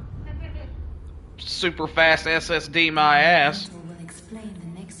together. Super fast SSD my ass. The monumental will explain the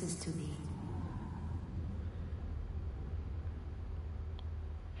nexus to thee.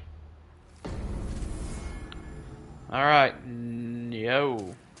 Alright,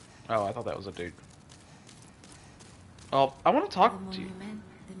 yo. Oh, I thought that was a dude. Oh, I want to talk to you.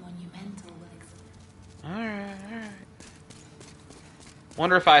 The monumental will explain. Alright.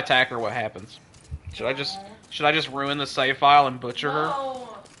 Wonder if I attack her, what happens? Should I just ruin the save file and butcher her?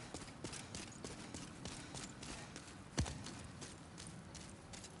 No.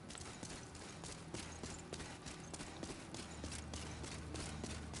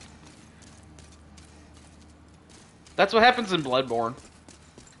 That's what happens in Bloodborne.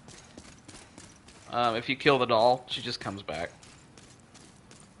 If you kill the doll, she just comes back.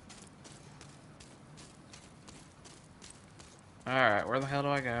 Alright, where the hell do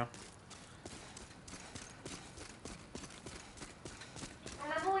I go?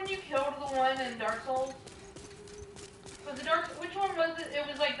 Remember when you killed the one in Dark Souls? Was it Dark? Which one was it? It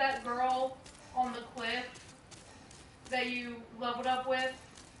was like that girl on the cliff that you leveled up with,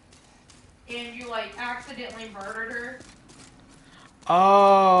 and you like accidentally murdered her.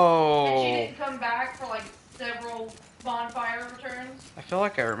 Oh. And she didn't come back for like several bonfire returns. I feel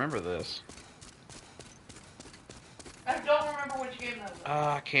like I remember this. I don't remember which game that was.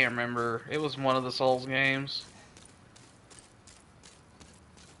 I can't remember. It was one of the Souls games.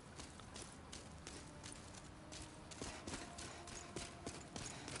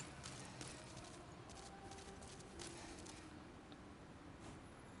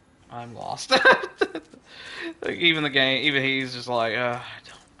 I'm lost. Like, even the game, even he's just like, I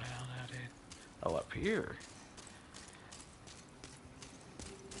don't know, dude. Oh, up here.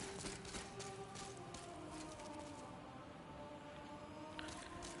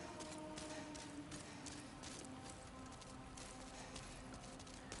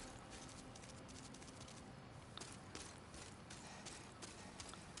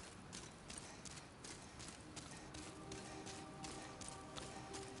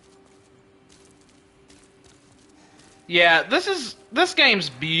 Yeah, this game's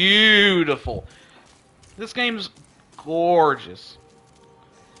beautiful. This game's gorgeous.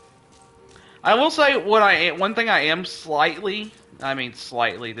 I will say one thing I am slightly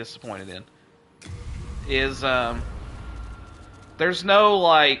disappointed in is there's no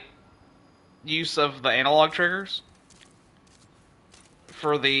like use of the analog triggers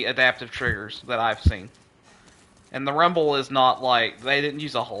for the adaptive triggers that I've seen. And the rumble is not like they didn't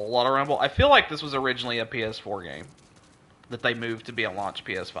use a whole lot of rumble. I feel like this was originally a PS4 game that they moved to be a launch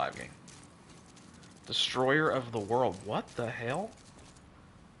PS5 game. Destroyer of the World. What the hell?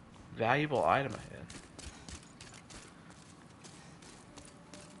 Valuable item ahead.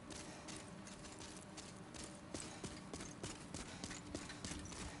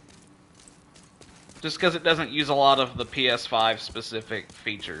 Just because it doesn't use a lot of the PS5 specific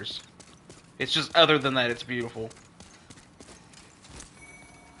features. It's just, other than that, it's beautiful.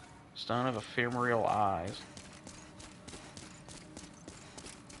 Stone of Ephemeral Eyes.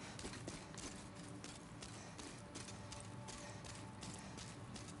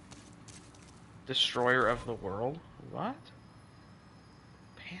 Destroyer of the World? What?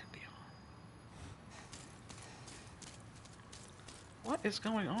 Pantheon. What is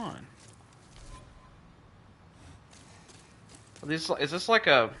going on? Is this like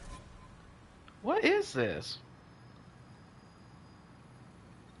a... What is this?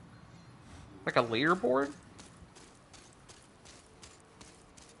 Like a leaderboard?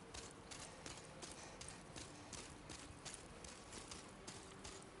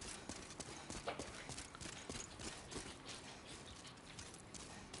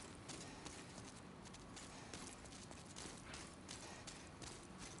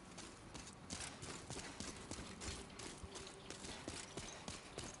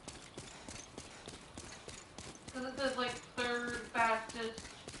 Because it says like third fastest,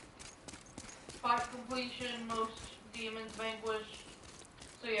 fight completion, most demons vanquished.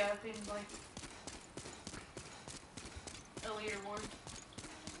 So yeah, it seems like a leaderboard.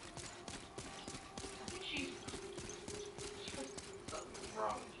 I think she's something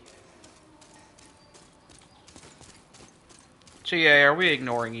wrong with GA, are we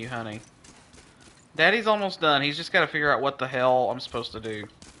ignoring you, honey? Daddy's almost done. He's just got to figure out what the hell I'm supposed to do.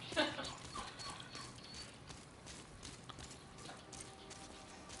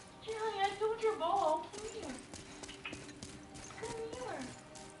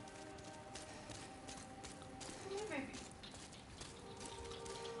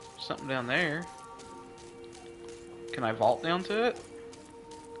 Something down there. Can I vault down to it?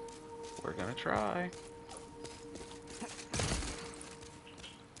 We're gonna try.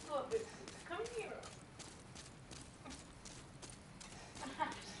 Come here.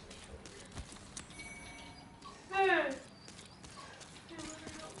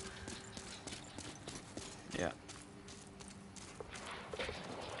 Yeah.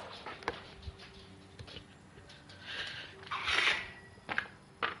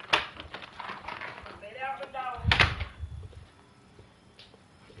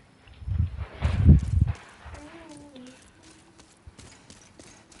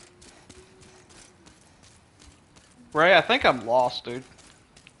 Ray, I think I'm lost, dude.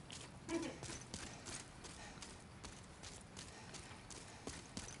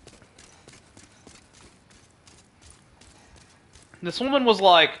 This woman was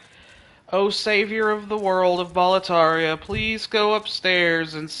like, "O savior of the world of Boletaria, please go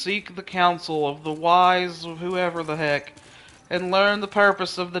upstairs and seek the counsel of the wise, whoever the heck, and learn the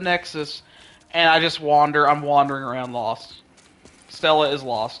purpose of the Nexus." And I just wander. I'm wandering around lost. Stella is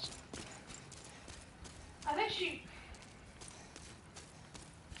lost.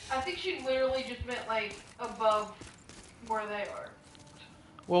 I think she literally just meant like above where they are.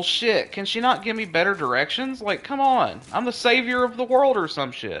 Well, shit. Can she not give me better directions? Like, come on. I'm the savior of the world or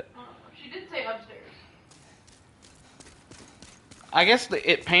some shit. She did say upstairs. I guess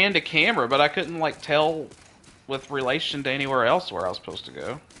it panned to camera, but I couldn't, like, tell with relation to anywhere else where I was supposed to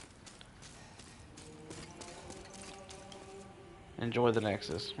go. Enjoy the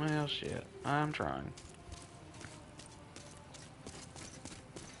Nexus. Well, shit. I'm trying.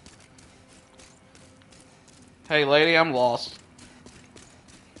 Hey, lady, I'm lost.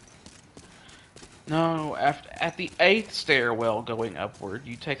 No, at the 8th stairwell going upward,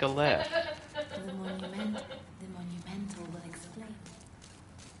 you take a left. The monumental will explain.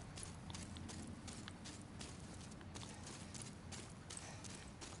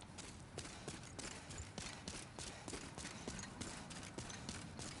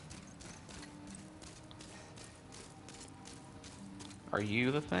 Are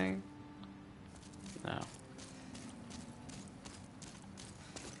you the thing? No.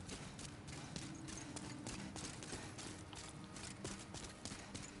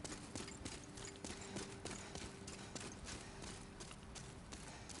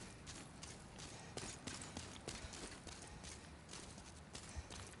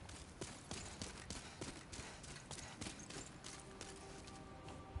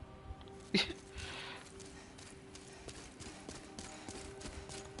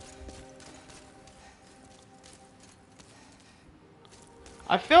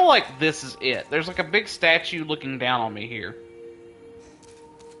 I feel like this is it. There's like a big statue looking down on me here.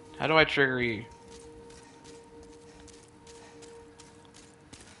 How do I trigger you?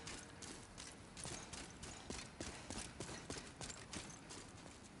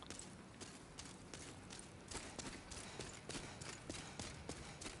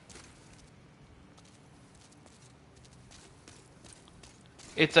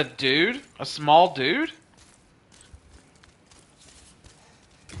 It's a dude? A small dude?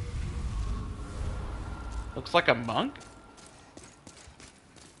 Looks like a monk?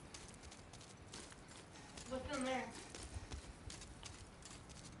 What's in there?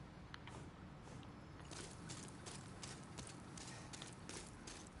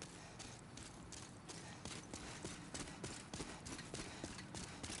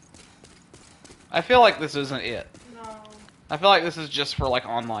 I feel like this isn't it. No. I feel like this is just for like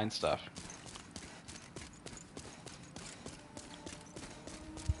online stuff.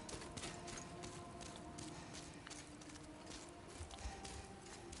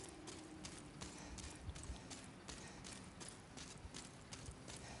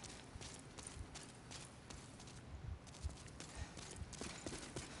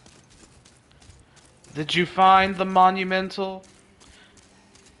 Did you find the monumental?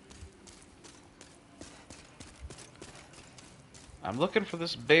 I'm looking for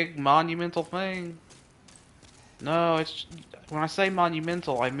this big monumental thing. No, it's... When I say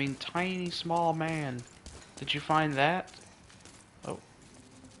monumental, I mean tiny, small man. Did you find that? Oh.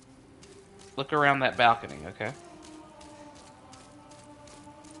 Look around that balcony, okay?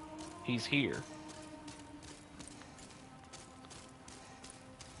 He's here.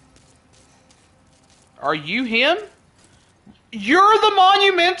 Are you him? You're the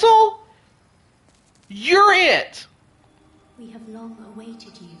monumental? You're it! We have long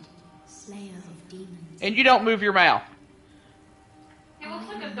awaited you, slayer of demons. And you don't move your mouth. He looks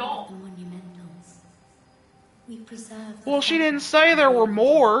like a doll. The monumentals. We preserve. Well, she didn't say there were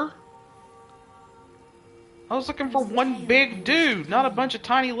more. I was looking for one big dude, not a bunch of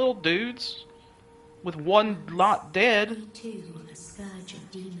tiny little dudes with one lot dead. We too, a scourge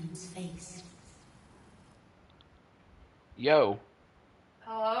of demons faced. Yo.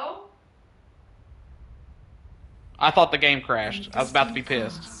 Hello? I thought the game crashed. I was about to be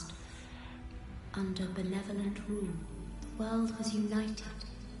pissed. Under benevolent rule, the world was united,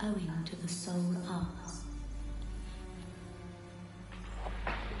 owing to the soul arts.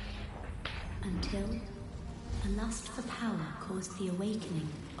 Until a lust for power caused the awakening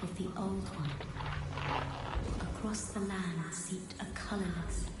of the Old One. Across the land seeped a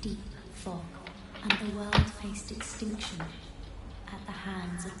colorless, deep fog, and the world faced extinction at the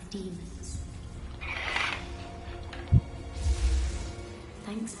hands of the demons.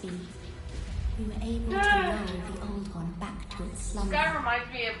 Thanks be, we were able to lull the Old One back to its This slumber. guy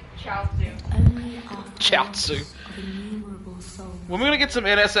reminds me of Chaozu. Only after Chaozu. hours of innumerable souls We're gonna get some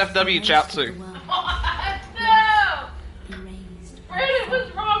NSFW Chaozu. What? No! erased. Brandon,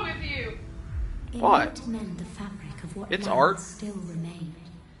 what's wrong with you? In What? order to mend the fabric of what It's now art. still remained,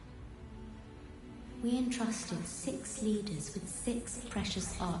 we entrusted 6 leaders with 6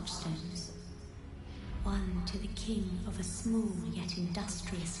 precious archstones. One to the king of a small yet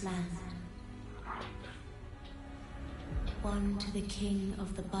industrious land. One to the king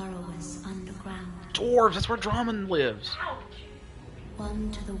of the burrowers underground. Dwarves, that's where Drummond lives.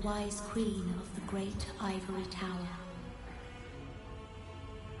 One to the wise queen of the great ivory tower.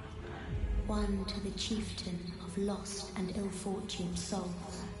 One to the chieftain of lost and ill-fortuned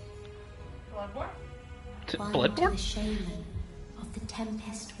souls. Bloodborne? One to Bloodborne? the shaman of the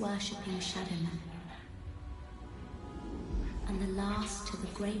tempest-worshipping Shadowman. And the last to the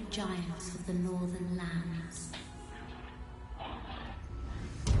great giants of the northern lands.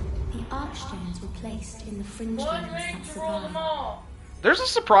 The archstones were placed in the fringe One lands ring that to rule them survived. all. There's a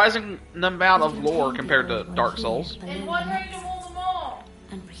surprising amount of lore compared to Dark Souls. And one ring to rule them all.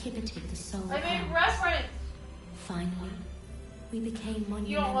 And prohibited the soul I made path. reference. Finally, we became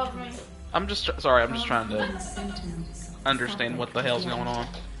You don't love me. monumentals. I'm just sorry. I'm just trying Being to the sentinels of the understand what the fabric hell's of going on.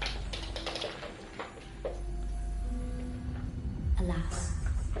 Alas,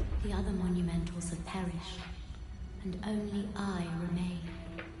 the other monumentals have perished, and only I remain.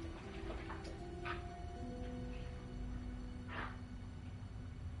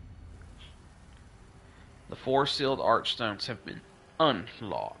 The 4 sealed archstones have been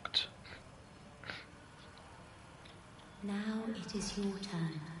unlocked. Now it is your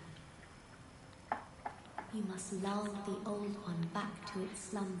turn. You must lull the old one back to its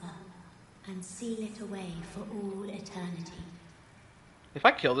slumber and seal it away for all eternity. If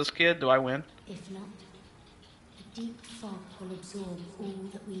I kill this kid, do I win? If not, the deep fog will absorb all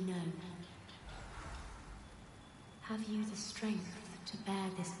that we know. Have you the strength to bear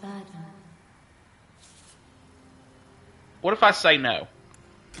this burden? What if I say no?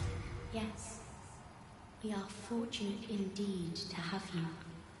 Yes. We are fortunate indeed to have you.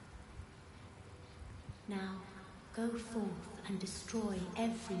 Now, go forth and destroy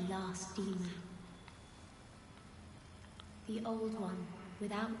every last demon. The old one,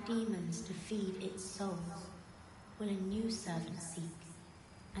 without demons to feed its souls, will a new servant seek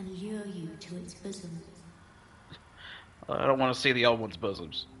and lure you to its bosom. I don't want to see the old one's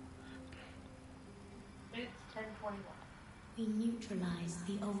bosoms. It's 10:21. We neutralize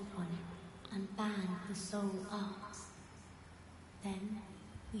the old one and ban the soul arts. Then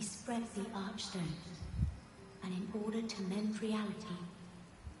we spread the archstones, and in order to mend reality,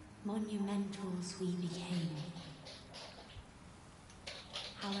 monumentals we became.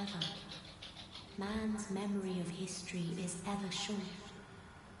 However, man's memory of history is ever short,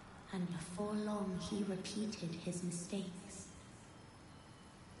 and before long he repeated his mistakes.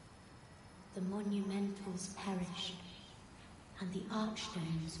 The monumentals perished, and the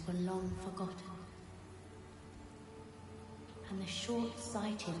archstones were long forgotten. And the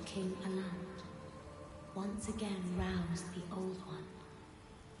short-sighted King Alant once again roused the old one.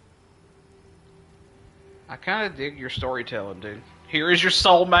 I kind of dig your storytelling, dude. Here is your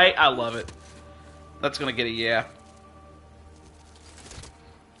soulmate. I love it. That's gonna get a yeah.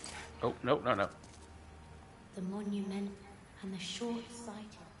 Oh, no. The monument and the short-sighted.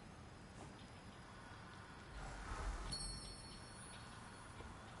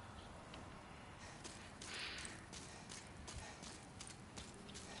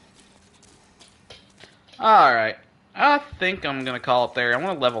 Alright. I think I'm gonna call it there. I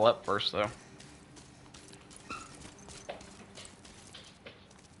want to level up first, though.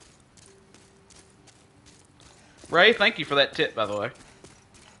 Ray, thank you for that tip, by the way.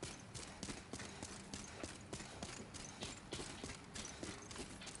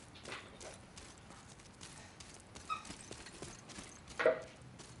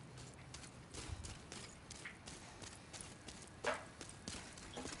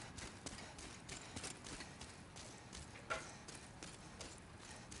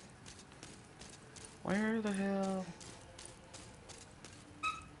 Where the hell?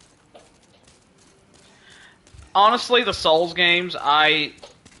 Honestly, the Souls games, I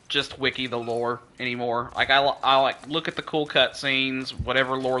just wiki the lore anymore. Like I like look at the cool cutscenes,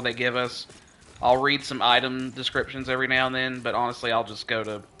 whatever lore they give us. I'll read some item descriptions every now and then, but honestly, I'll just go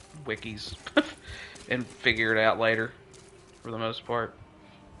to wikis and figure it out later, for the most part.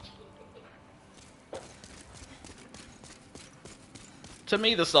 To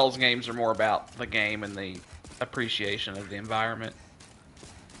me, the Souls games are more about the game and the appreciation of the environment.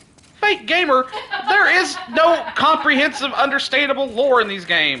 Fake gamer, there is no comprehensive, understandable lore in these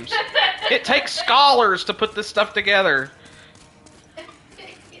games. It takes scholars to put this stuff together.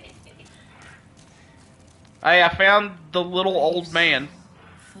 Hey, I found the little old man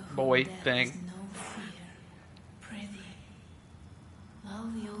boy thing. No fear. Prithee,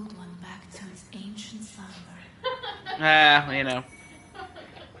 lull the old one back to its ancient slumber. Ah, you know.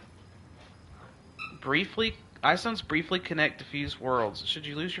 Briefly Eye stones briefly connect diffused worlds. Should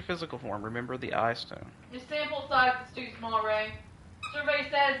you lose your physical form, remember the eye stone. Your sample size is too small, Ray. Survey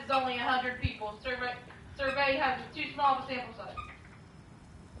says it's only 100 people. Survey has too small of a sample size.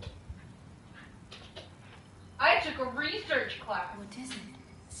 I took a research class. What is it?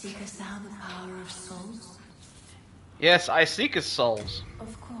 Seekest thou the power of souls? Yes, I seek his souls.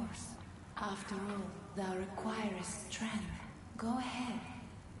 Of course. After all, thou requirest strength. Go ahead.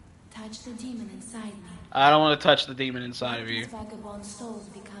 Touch the demon inside me. I don't want to touch the demon inside of you. Let these vagabond souls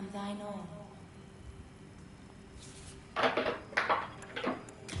become thine own. Soul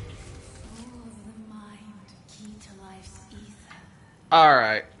of the mind, key to life's ether.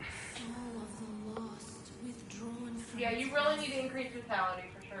 Alright. Soul of the lost, withdrawn from Yeah, you really need to increase vitality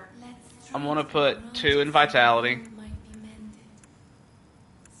for sure. I'm going to put 2 in vitality. might be mended.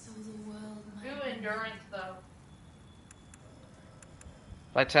 So the world might Do endurance though.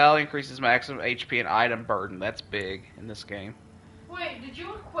 Vitality increases maximum HP and item burden. That's big in this game. Wait, did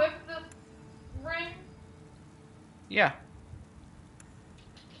you equip the ring? Yeah.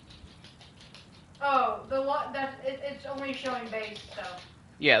 Oh, it's only showing base stuff.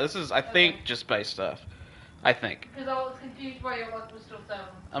 Yeah, this is, I think, just base stuff. I think. Because I was confused why your luck was still 7.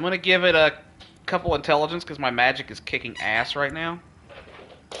 I'm going to give it a couple intelligence because my magic is kicking ass right now.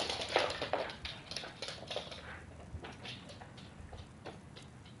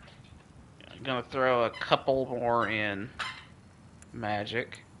 I'm going to throw a couple more in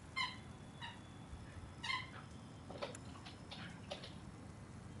magic.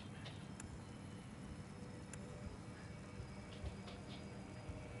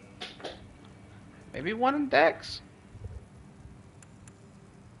 Maybe 1 in dex.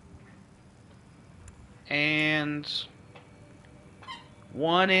 And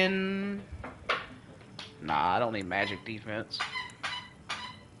 1 in... Nah, I don't need magic defense.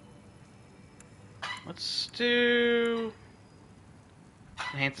 Let's do...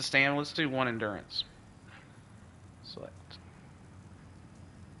 Enhance the stamina. Let's do 1 endurance. Select.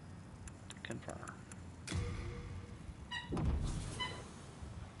 Confirm.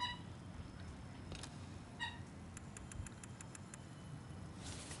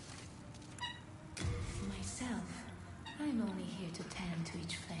 myself. I'm only here to tend to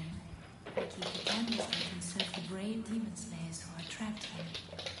each flame. I keep the candles lit and serve the brave demon slayers who are trapped here.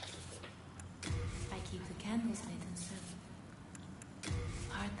 I keep the candles lit and serve.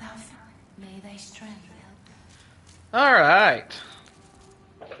 Art thou fit? May thy strength help. Alright.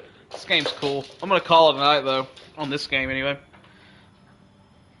 This game's cool. I'm gonna call it a night, though. On this game, anyway.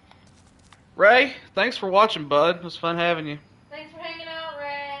 Ray, thanks for watching, bud. It was fun having you. Thanks for hanging out,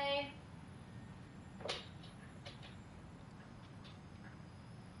 Ray.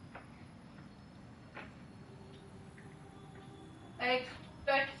 I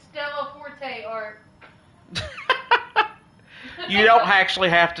expect Stella Forte art. You don't actually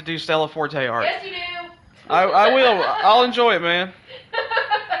have to do Stella Forte art. Yes, you do. I will. I'll enjoy it, man.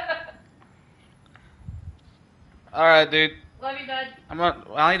 Alright, dude. Love you, bud.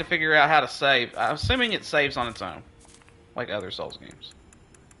 I need to figure out how to save. I'm assuming it saves on its own. Like other Souls games.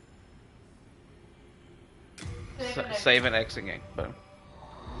 Save and exit game. Boom.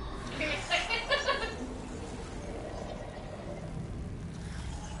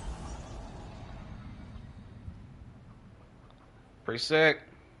 Pretty sick.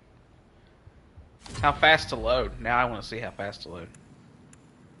 How fast to load? Now I want to see how fast to load.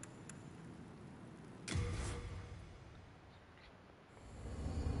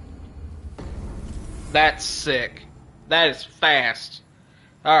 That's sick. That is fast.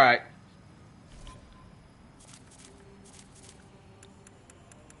 Alright.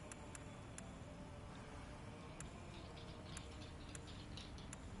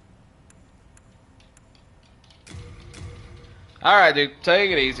 Alright, dude.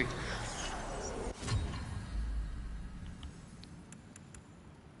 Take it easy.